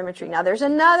calorimetry. Now there's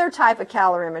another type of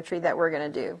calorimetry that we're going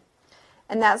to do.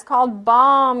 And that's called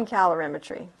bomb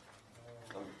calorimetry.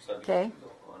 Okay.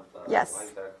 Yes. Why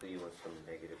exactly you went from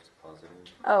negative to positive?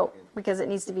 Oh, because it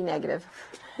needs to be negative.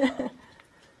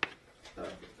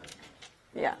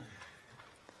 Yeah.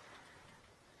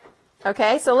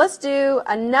 Okay, so let's do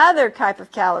another type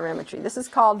of calorimetry. This is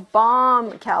called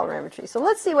bomb calorimetry. So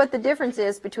let's see what the difference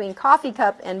is between coffee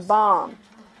cup and bomb.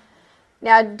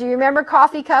 Now, do you remember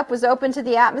coffee cup was open to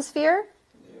the atmosphere?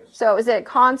 Yes. So it was at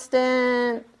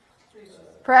constant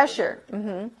pressure.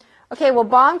 Okay, well,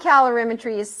 bomb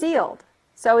calorimetry is sealed.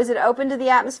 So is it open to the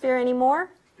atmosphere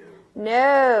anymore?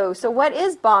 No. So what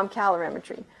is bomb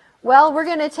calorimetry? Well, we're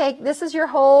going to take, this is your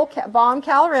whole bomb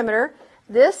calorimeter.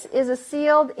 This is a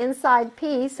sealed inside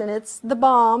piece, and it's the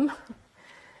bomb.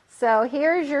 So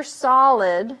here's your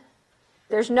solid.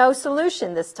 There's no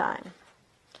solution this time.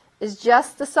 It's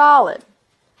just the solid.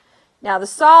 Now the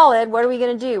solid, what are we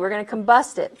going to do? We're going to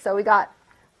combust it. So we got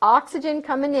oxygen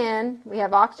coming in. We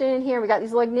have oxygen in here. We got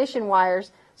these little ignition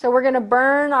wires. So we're going to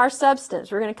burn our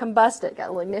substance. We're going to combust it. Got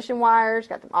little ignition wires,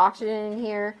 got the oxygen in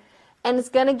here. And it's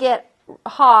going to get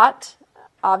hot,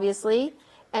 obviously.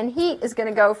 And heat is going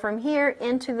to go from here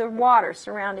into the water,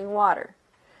 surrounding water.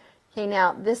 Okay,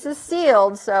 now this is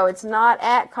sealed, so it's not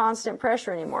at constant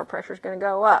pressure anymore. Pressure is going to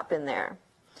go up in there.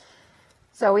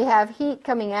 So we have heat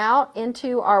coming out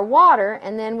into our water,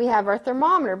 and then we have our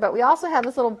thermometer. But we also have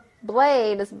this little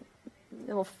blade, this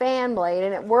little fan blade,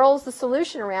 and it whirls the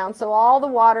solution around so all the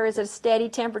water is at a steady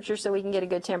temperature so we can get a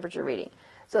good temperature reading.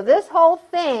 So this whole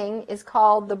thing is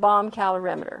called the bomb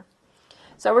calorimeter.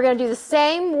 So we're going to do the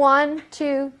same 1,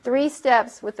 2, 3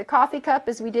 steps with the coffee cup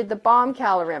as we did the bomb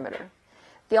calorimeter.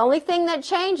 The only thing that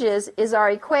changes is our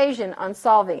equation on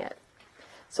solving it.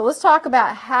 So let's talk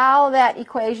about how that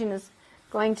equation is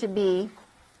going to be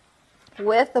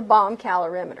with the bomb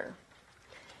calorimeter.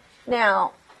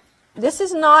 Now, this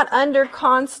is not under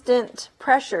constant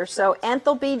pressure, so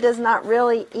enthalpy does not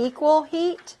really equal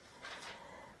heat.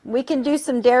 We can do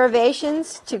some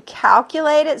derivations to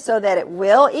calculate it so that it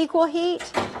will equal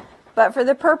heat, but for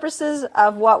the purposes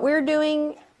of what we're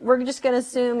doing, we're just going to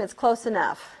assume it's close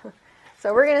enough.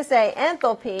 So we're going to say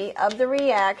enthalpy of the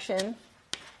reaction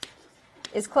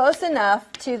is close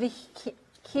enough to the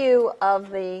Q of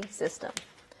the system.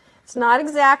 It's not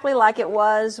exactly like it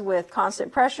was with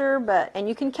constant pressure, and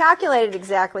you can calculate it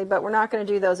exactly, but we're not going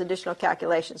to do those additional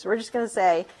calculations. We're just going to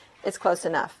say it's close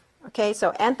enough. Okay,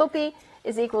 so enthalpy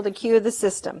is equal to Q of the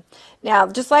system. Now,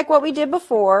 just like what we did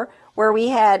before, where we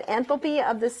had enthalpy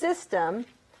of the system,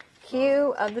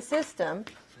 Q of the system.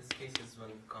 This case is when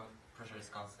pressure is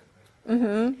constant,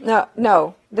 right?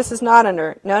 No, this is not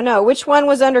under. No. Which one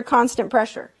was under constant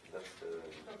pressure?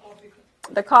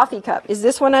 The coffee cup. Is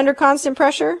this one under constant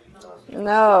pressure?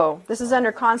 No, this is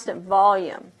under constant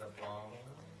volume. The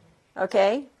bomb.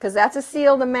 Okay, because that's a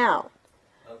sealed amount.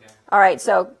 Okay. All right,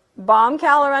 so bomb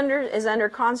calorimeter is under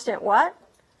constant what?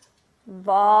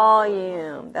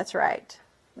 Volume. That's right.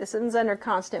 This one's under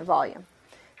constant volume.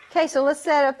 Okay, so let's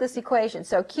set up this equation.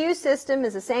 So Q system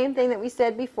is the same thing that we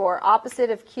said before, opposite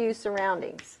of Q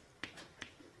surroundings.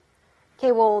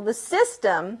 Okay, well, the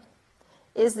system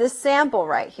is this sample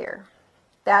right here.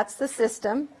 That's the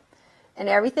system, and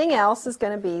everything else is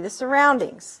going to be the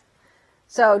surroundings.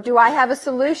 So do I have a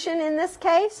solution in this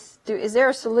case? Is there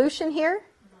a solution here?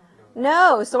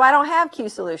 No, so I don't have Q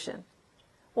solution.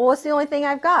 Well, what's the only thing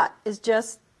I've got is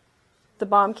just the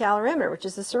bomb calorimeter, which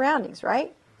is the surroundings,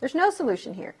 right? There's no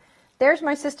solution here. There's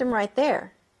my system right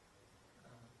there.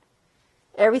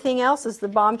 Everything else is the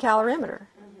bomb calorimeter.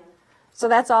 So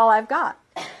that's all I've got.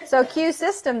 So Q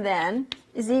system then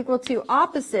is equal to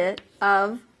opposite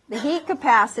of the heat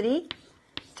capacity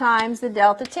times the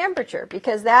delta temperature,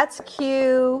 because that's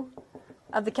Q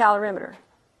of the calorimeter.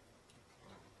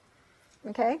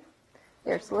 Okay?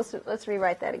 Here, so let's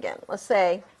rewrite that again. Let's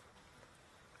say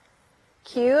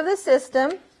Q of the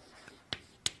system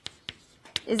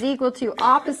is equal to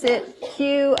opposite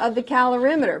Q of the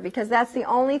calorimeter, because that's the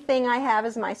only thing I have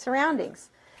as my surroundings.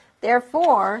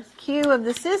 Therefore, Q of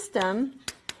the system,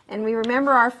 and we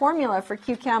remember our formula for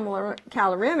Q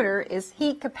calorimeter is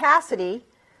heat capacity,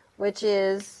 which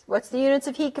is, what's the units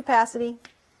of heat capacity?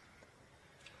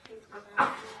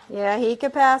 Yeah, heat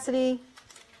capacity.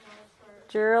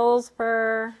 Joules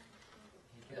per.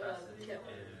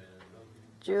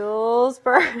 Joules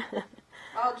per.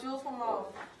 Oh, joules per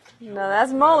mole. No,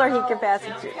 that's molar heat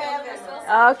capacity.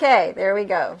 Okay, there we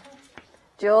go.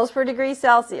 Joules per degree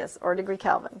Celsius or degree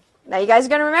Kelvin. Now you guys are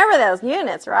going to remember those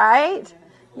units, right?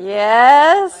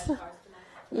 Yes.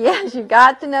 Yes, you've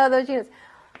got to know those units.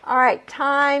 All right,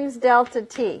 times delta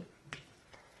T.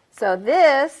 So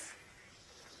this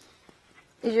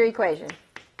is your equation.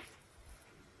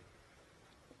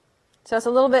 So it's a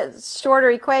little bit shorter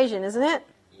equation, isn't it?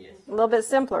 Yes. A little bit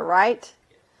simpler, right?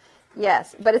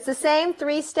 Yes, but it's the same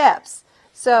 3 steps.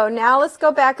 So now let's go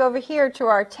back over here to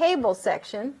our table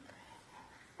section.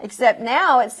 Except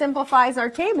now it simplifies our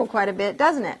table quite a bit,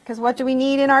 doesn't it? Because what do we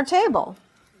need in our table?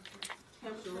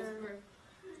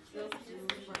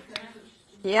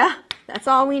 Yeah, that's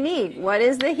all we need. What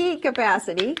is the heat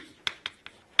capacity?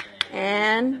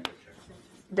 And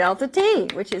delta T,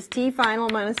 which is T final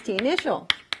minus T initial.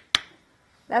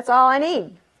 That's all I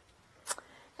need.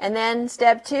 And then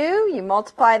step 2, you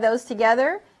multiply those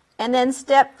together. And then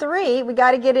step 3, we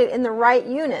got to get it in the right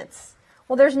units.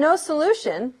 Well, there's no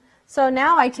solution, so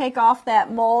now I take off that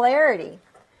molarity.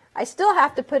 I still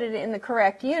have to put it in the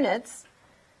correct units,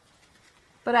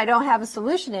 but I don't have a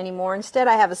solution anymore. Instead,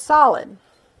 I have a solid.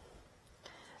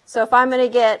 So if I'm going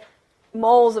to get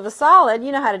moles of a solid,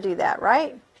 you know how to do that,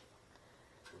 right?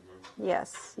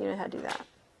 Yes, you know how to do that.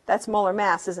 That's molar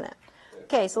mass, isn't it?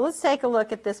 Okay, so let's take a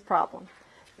look at this problem.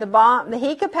 The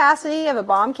heat capacity of a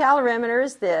bomb calorimeter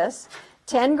is this: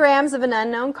 10 grams of an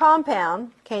unknown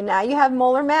compound. Okay, now you have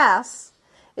molar mass.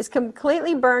 Is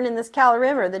completely burned in this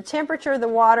calorimeter. The temperature of the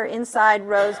water inside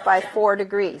rose by 4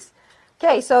 degrees.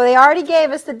 Okay, so they already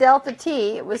gave us the delta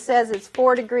T. It says it's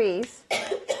 4 degrees.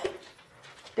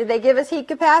 Did they give us heat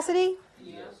capacity?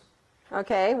 Yes.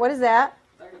 Okay, what is that?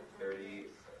 30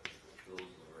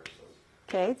 joules over Celsius.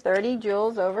 Okay, 30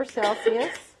 joules over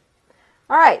Celsius.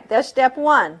 All right, that's step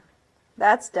 1.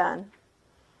 That's done.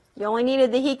 You only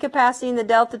needed the heat capacity and the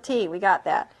delta T. We got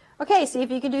that. Okay, see if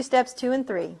you can do steps 2 and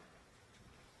 3.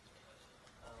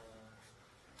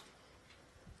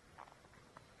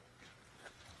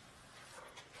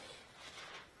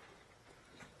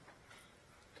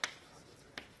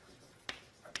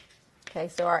 Okay,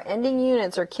 so our ending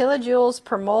units are kilojoules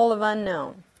per mole of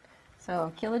unknown.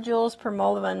 So kilojoules per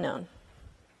mole of unknown.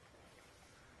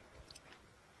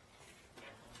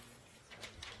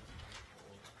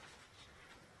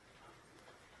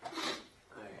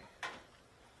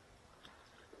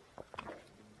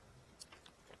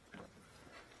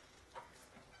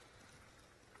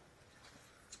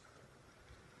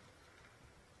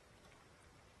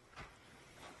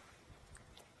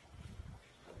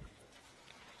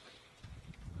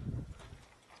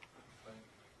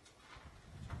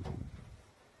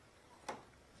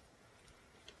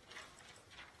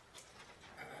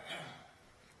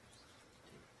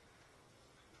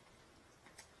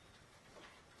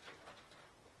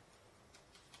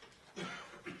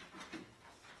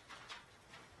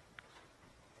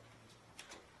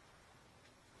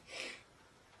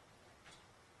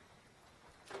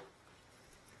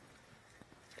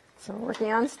 So we're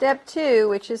working on step 2,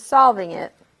 which is solving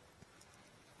it.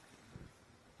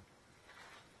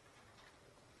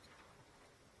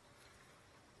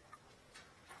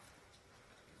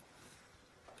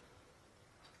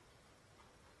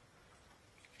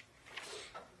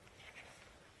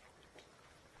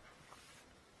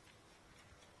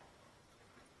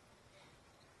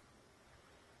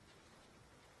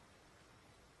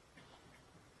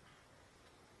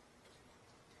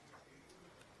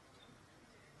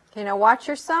 Okay, now watch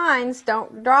your signs.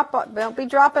 Don't be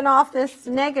dropping off this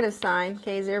negative sign.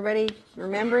 Okay, is everybody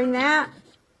remembering that?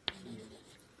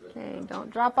 Okay, don't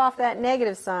drop off that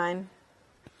negative sign.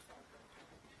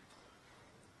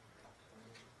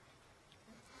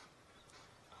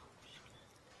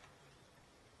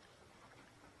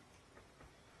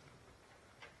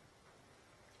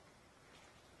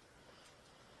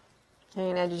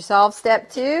 Okay, now did you solve step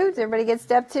 2? Does everybody get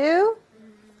step 2?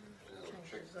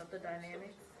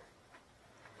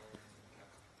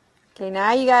 Okay,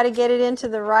 now you got to get it into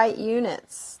the right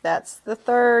units. That's the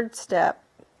 3rd step.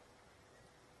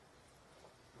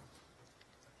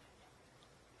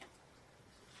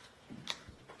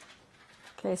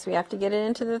 Okay, so we have to get it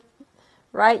into the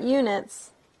right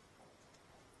units.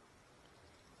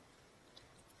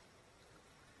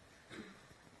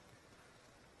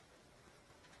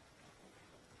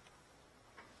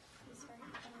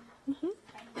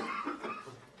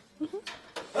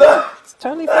 It's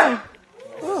totally fine.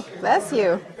 Oh, bless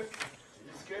you.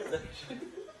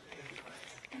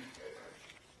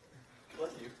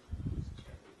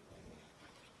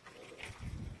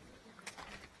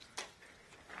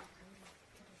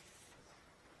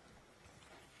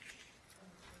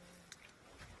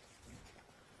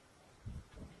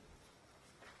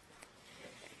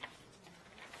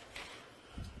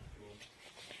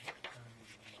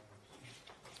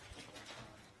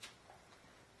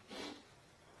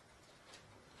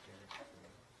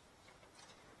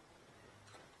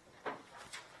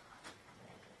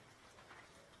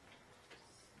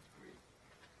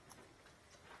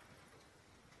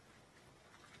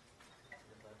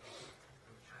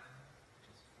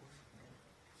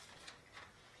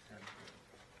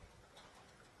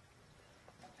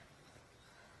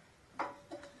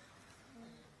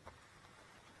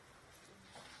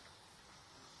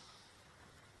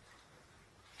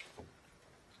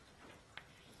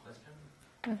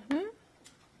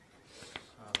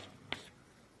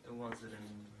 The ones that in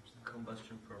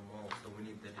combustion per mole, so we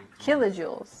need the degree.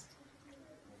 Kilojoules.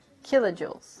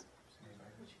 Kilojoules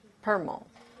per mole.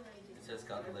 It says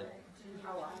calculate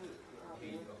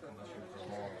Heat of combustion per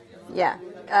mole of the Yeah,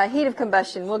 heat of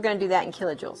combustion. We're going to do that in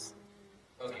kilojoules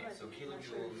Okay, so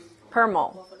kilojoules, per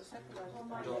mole.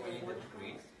 don't we need the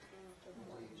degrees?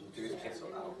 Degrees cancel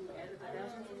out.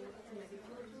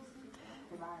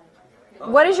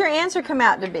 What does your answer come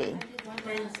out to be?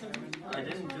 I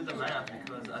didn't do the math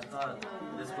because I thought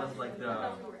this was like the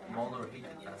molar heat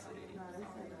capacity.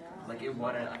 Like I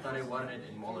thought it wanted it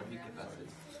in molar heat capacity.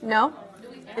 No,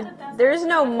 there is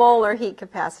no molar heat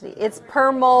capacity. It's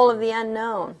per mole of the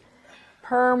unknown.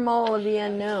 Per mole of the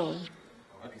unknown.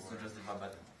 Okay, so just divide by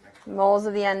the Moles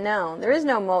of the unknown. There is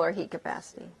no molar heat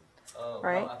capacity.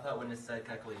 Right. Well, I thought when it said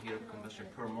calculate heat of combustion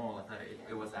per mole, I thought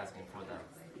it was asking for the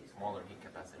molar heat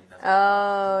capacity. That's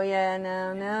Oh, yeah,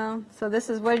 no. So this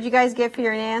is, what did you guys get for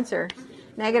your answer?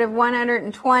 Negative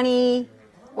 120.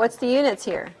 What's the units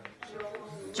here?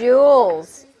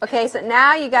 Joules. Okay, so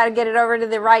now you got to get it over to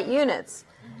the right units.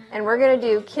 And we're going to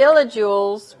do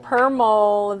kilojoules per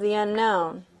mole of the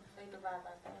unknown.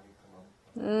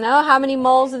 No, how many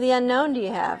moles of the unknown do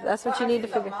you have? That's what you need to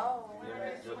figure.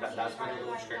 That's where the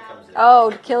little trick comes in.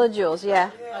 Oh, kilojoules, yeah.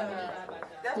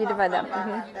 You divide that.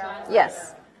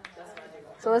 Yes.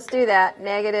 So let's do that.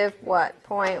 Negative what?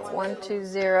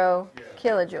 0.120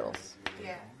 kilojoules.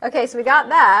 Okay, so we got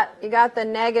that. You got the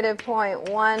negative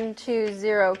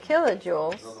 0.120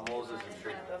 kilojoules. So the moles is the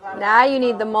trick. Now you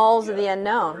need the moles of the We're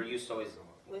unknown. used to always,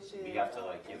 we have to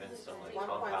like give in some like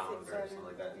compound or something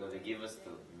like that. No, they give us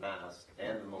the mass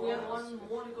and the mole mass.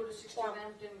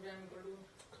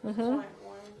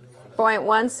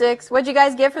 0.16. What'd you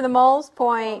guys get for the moles?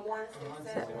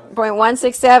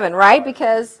 0.167, right?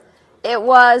 Because it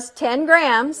was 10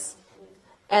 grams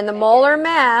and the molar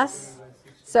mass.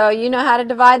 So you know how to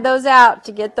divide those out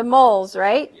to get the moles,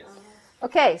 right? Yes.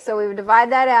 Okay, so we would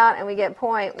divide that out and we get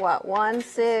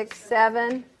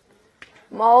 167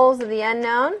 moles of the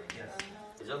unknown. Yes.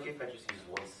 Is it okay if I just use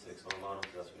 1/6 on the bottom?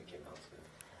 Because that's what it came out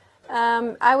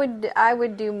to. I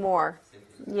would do more.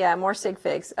 Yeah, more sig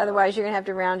figs. Otherwise, you're going to have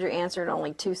to round your answer to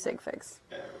only 2 sig figs.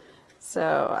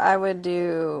 So I would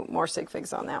do more sig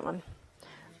figs on that one.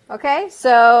 Okay,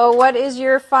 so what is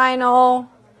your final,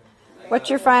 what's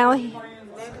your final? Negative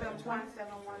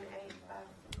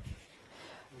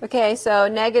 0.7185. Okay, so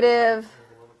negative,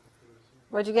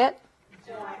 what'd you get?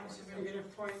 Negative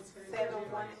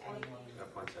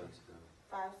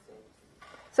 0.7185.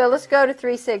 So let's go to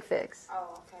 3 sig figs.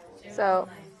 Oh, okay. So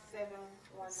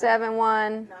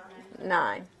 719. How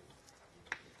did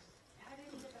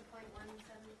you get the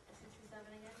 0.1767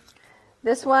 again?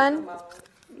 This one,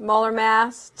 molar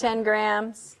mass, 10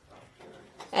 grams.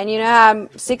 And you know how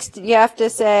 60, you have to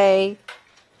say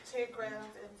 10 grams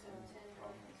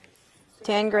into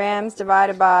 10 grams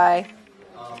divided by,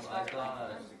 I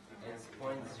thought it's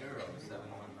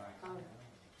 0.0719.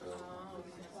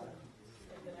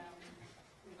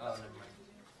 Oh, never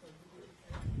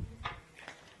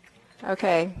mind.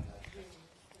 okay.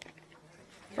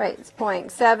 Wait, it's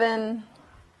 0.719,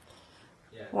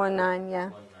 Yeah. yeah.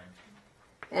 1.9.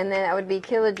 And then that would be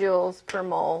kilojoules per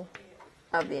mole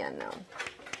of the unknown.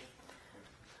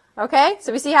 Okay,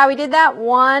 so we see how we did that?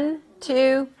 1,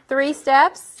 2, 3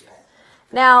 steps.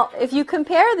 Now, if you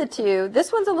compare the two,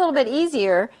 this one's a little bit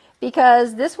easier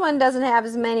because this one doesn't have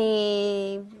as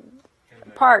many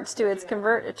parts to its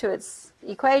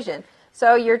equation.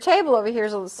 So your table over here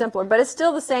is a little simpler, but it's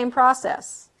still the same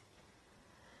process.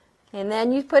 And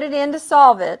then you put it in to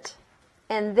solve it,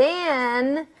 and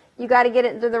then you got to get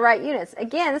it into the right units.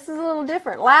 Again, this is a little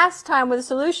different. Last time with a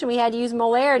solution, we had to use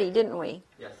molarity, didn't we?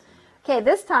 Yes. Okay,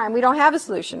 this time we don't have a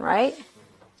solution, right?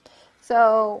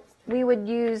 So we would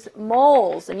use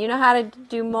moles, and you know how to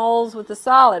do moles with the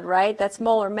solid, right? That's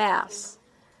molar mass.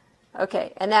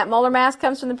 Okay, and that molar mass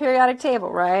comes from the periodic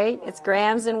table, right? It's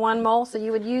grams in 1 mole, so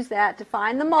you would use that to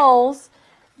find the moles,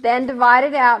 then divide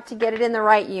it out to get it in the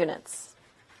right units.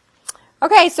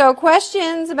 Okay, so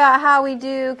questions about how we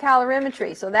do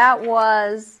calorimetry. So that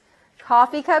was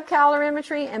coffee cup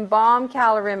calorimetry and bomb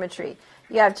calorimetry.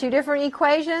 You have 2 different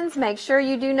equations. Make sure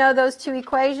you do know those 2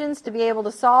 equations to be able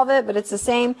to solve it, but it's the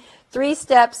same 3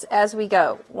 steps as we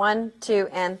go. 1, 2,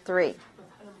 and 3.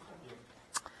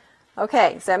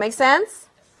 Okay, does that make sense?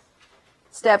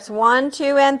 Steps 1,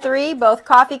 2, and 3, both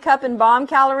coffee cup and bomb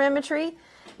calorimetry.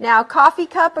 Now, coffee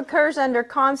cup occurs under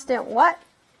constant what?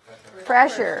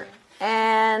 Pressure.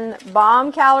 And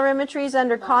bomb calorimetry is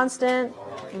under constant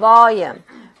volume.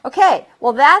 Okay,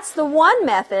 well that's the one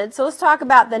method, so let's talk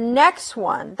about the next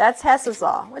one. That's Hess's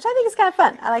law, which I think is kind of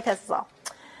fun. I like Hess's law.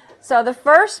 So the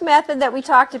first method that we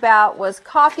talked about was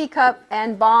coffee cup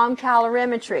and bomb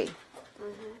calorimetry.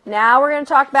 Now we're going to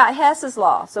talk about Hess's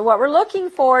law. So what we're looking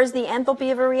for is the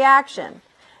enthalpy of a reaction.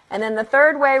 And then the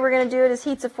third way we're going to do it is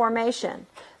heats of formation.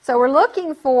 So we're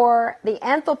looking for the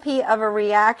enthalpy of a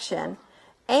reaction.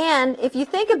 And if you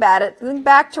think about it, think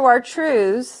back to our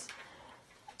truths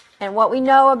and what we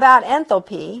know about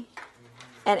enthalpy.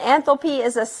 And enthalpy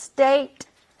is a state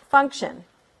function,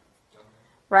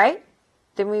 right?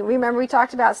 Did we remember we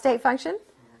talked about state function?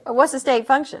 What's a state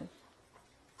function?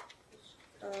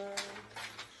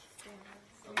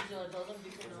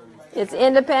 It's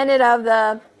independent of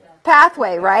the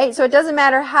pathway, right? So it doesn't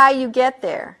matter how you get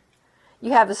there.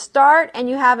 You have a start and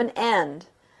you have an end.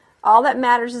 All that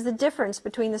matters is the difference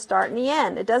between the start and the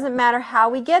end. It doesn't matter how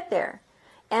we get there.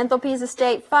 Enthalpy is a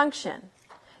state function.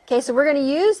 Okay, so we're going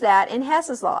to use that in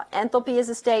Hess's law. Enthalpy is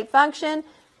a state function.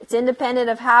 It's independent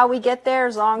of how we get there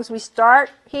as long as we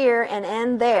start here and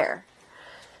end there.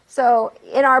 So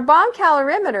in our bomb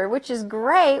calorimeter, which is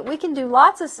great, we can do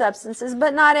lots of substances,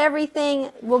 but not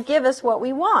everything will give us what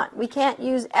we want. We can't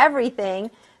use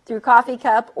everything through coffee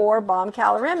cup or bomb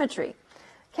calorimetry.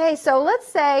 Okay, so let's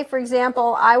say, for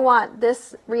example, I want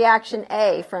this reaction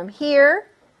A from here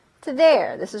to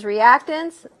there. This is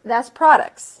reactants, that's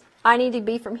products. I need to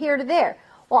be from here to there.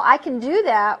 Well, I can do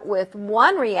that with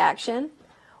one reaction,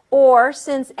 or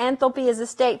since enthalpy is a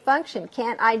state function,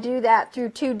 can't I do that through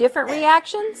two different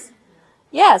reactions?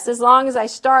 Yes, as long as I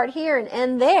start here and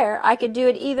end there, I could do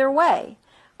it either way.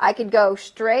 I could go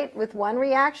straight with one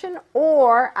reaction,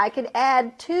 or I could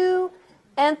add two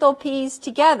enthalpies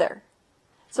together.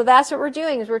 So that's what we're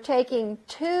doing, is we're taking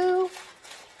two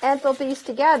enthalpies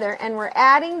together and we're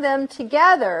adding them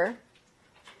together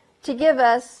to give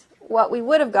us what we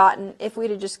would have gotten if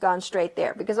we'd have just gone straight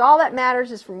there. Because all that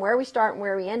matters is from where we start and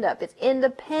where we end up. It's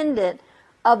independent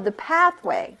of the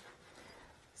pathway.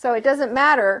 So it doesn't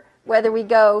matter whether we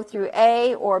go through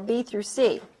A or B through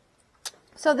C.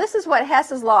 So this is what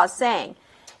Hess's law is saying.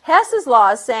 Hess's law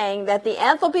is saying that the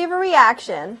enthalpy of a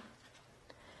reaction,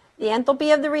 the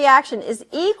enthalpy of the reaction is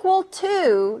equal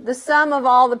to the sum of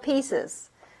all the pieces,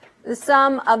 the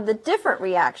sum of the different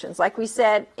reactions. Like we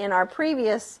said in our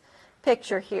previous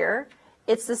picture here,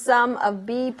 it's the sum of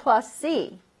B plus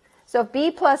C. So if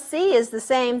B plus C is the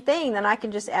same thing, then I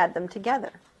can just add them together.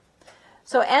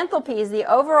 So enthalpy is the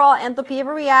overall enthalpy of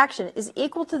a reaction is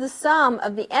equal to the sum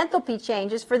of the enthalpy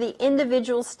changes for the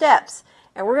individual steps.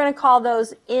 And we're going to call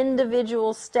those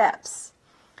individual steps.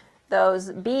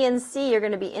 Those B and C are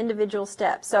going to be individual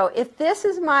steps. So if this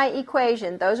is my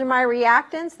equation, those are my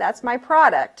reactants, that's my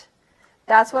product,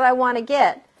 that's what I want to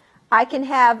get. I can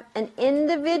have an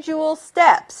individual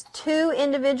steps, two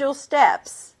individual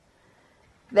steps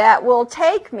that will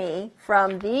take me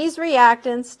from these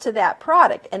reactants to that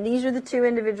product. And these are the two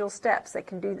individual steps that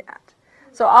can do that.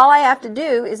 So all I have to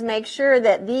do is make sure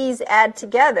that these add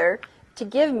together to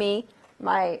give me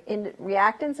my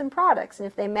reactants and products. And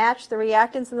if they match the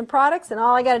reactants and the products, then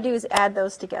all I got to do is add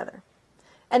those together.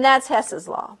 And that's Hess's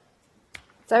law.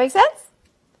 Does that make sense?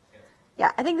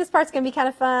 Yeah, I think this part's going to be kind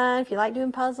of fun. If you like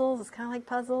doing puzzles, it's kind of like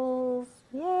puzzles.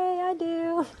 Yay, I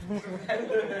do.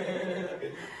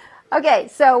 Okay,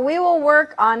 so we will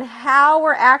work on how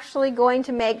we're actually going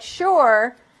to make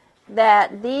sure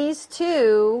that these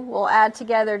two will add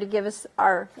together to give us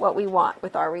what we want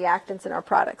with our reactants and our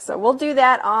products. So we'll do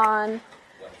that on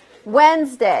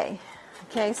Wednesday.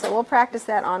 Okay, so we'll practice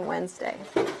that on Wednesday.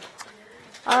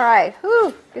 All right,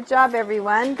 whew, good job,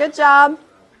 everyone. Good job.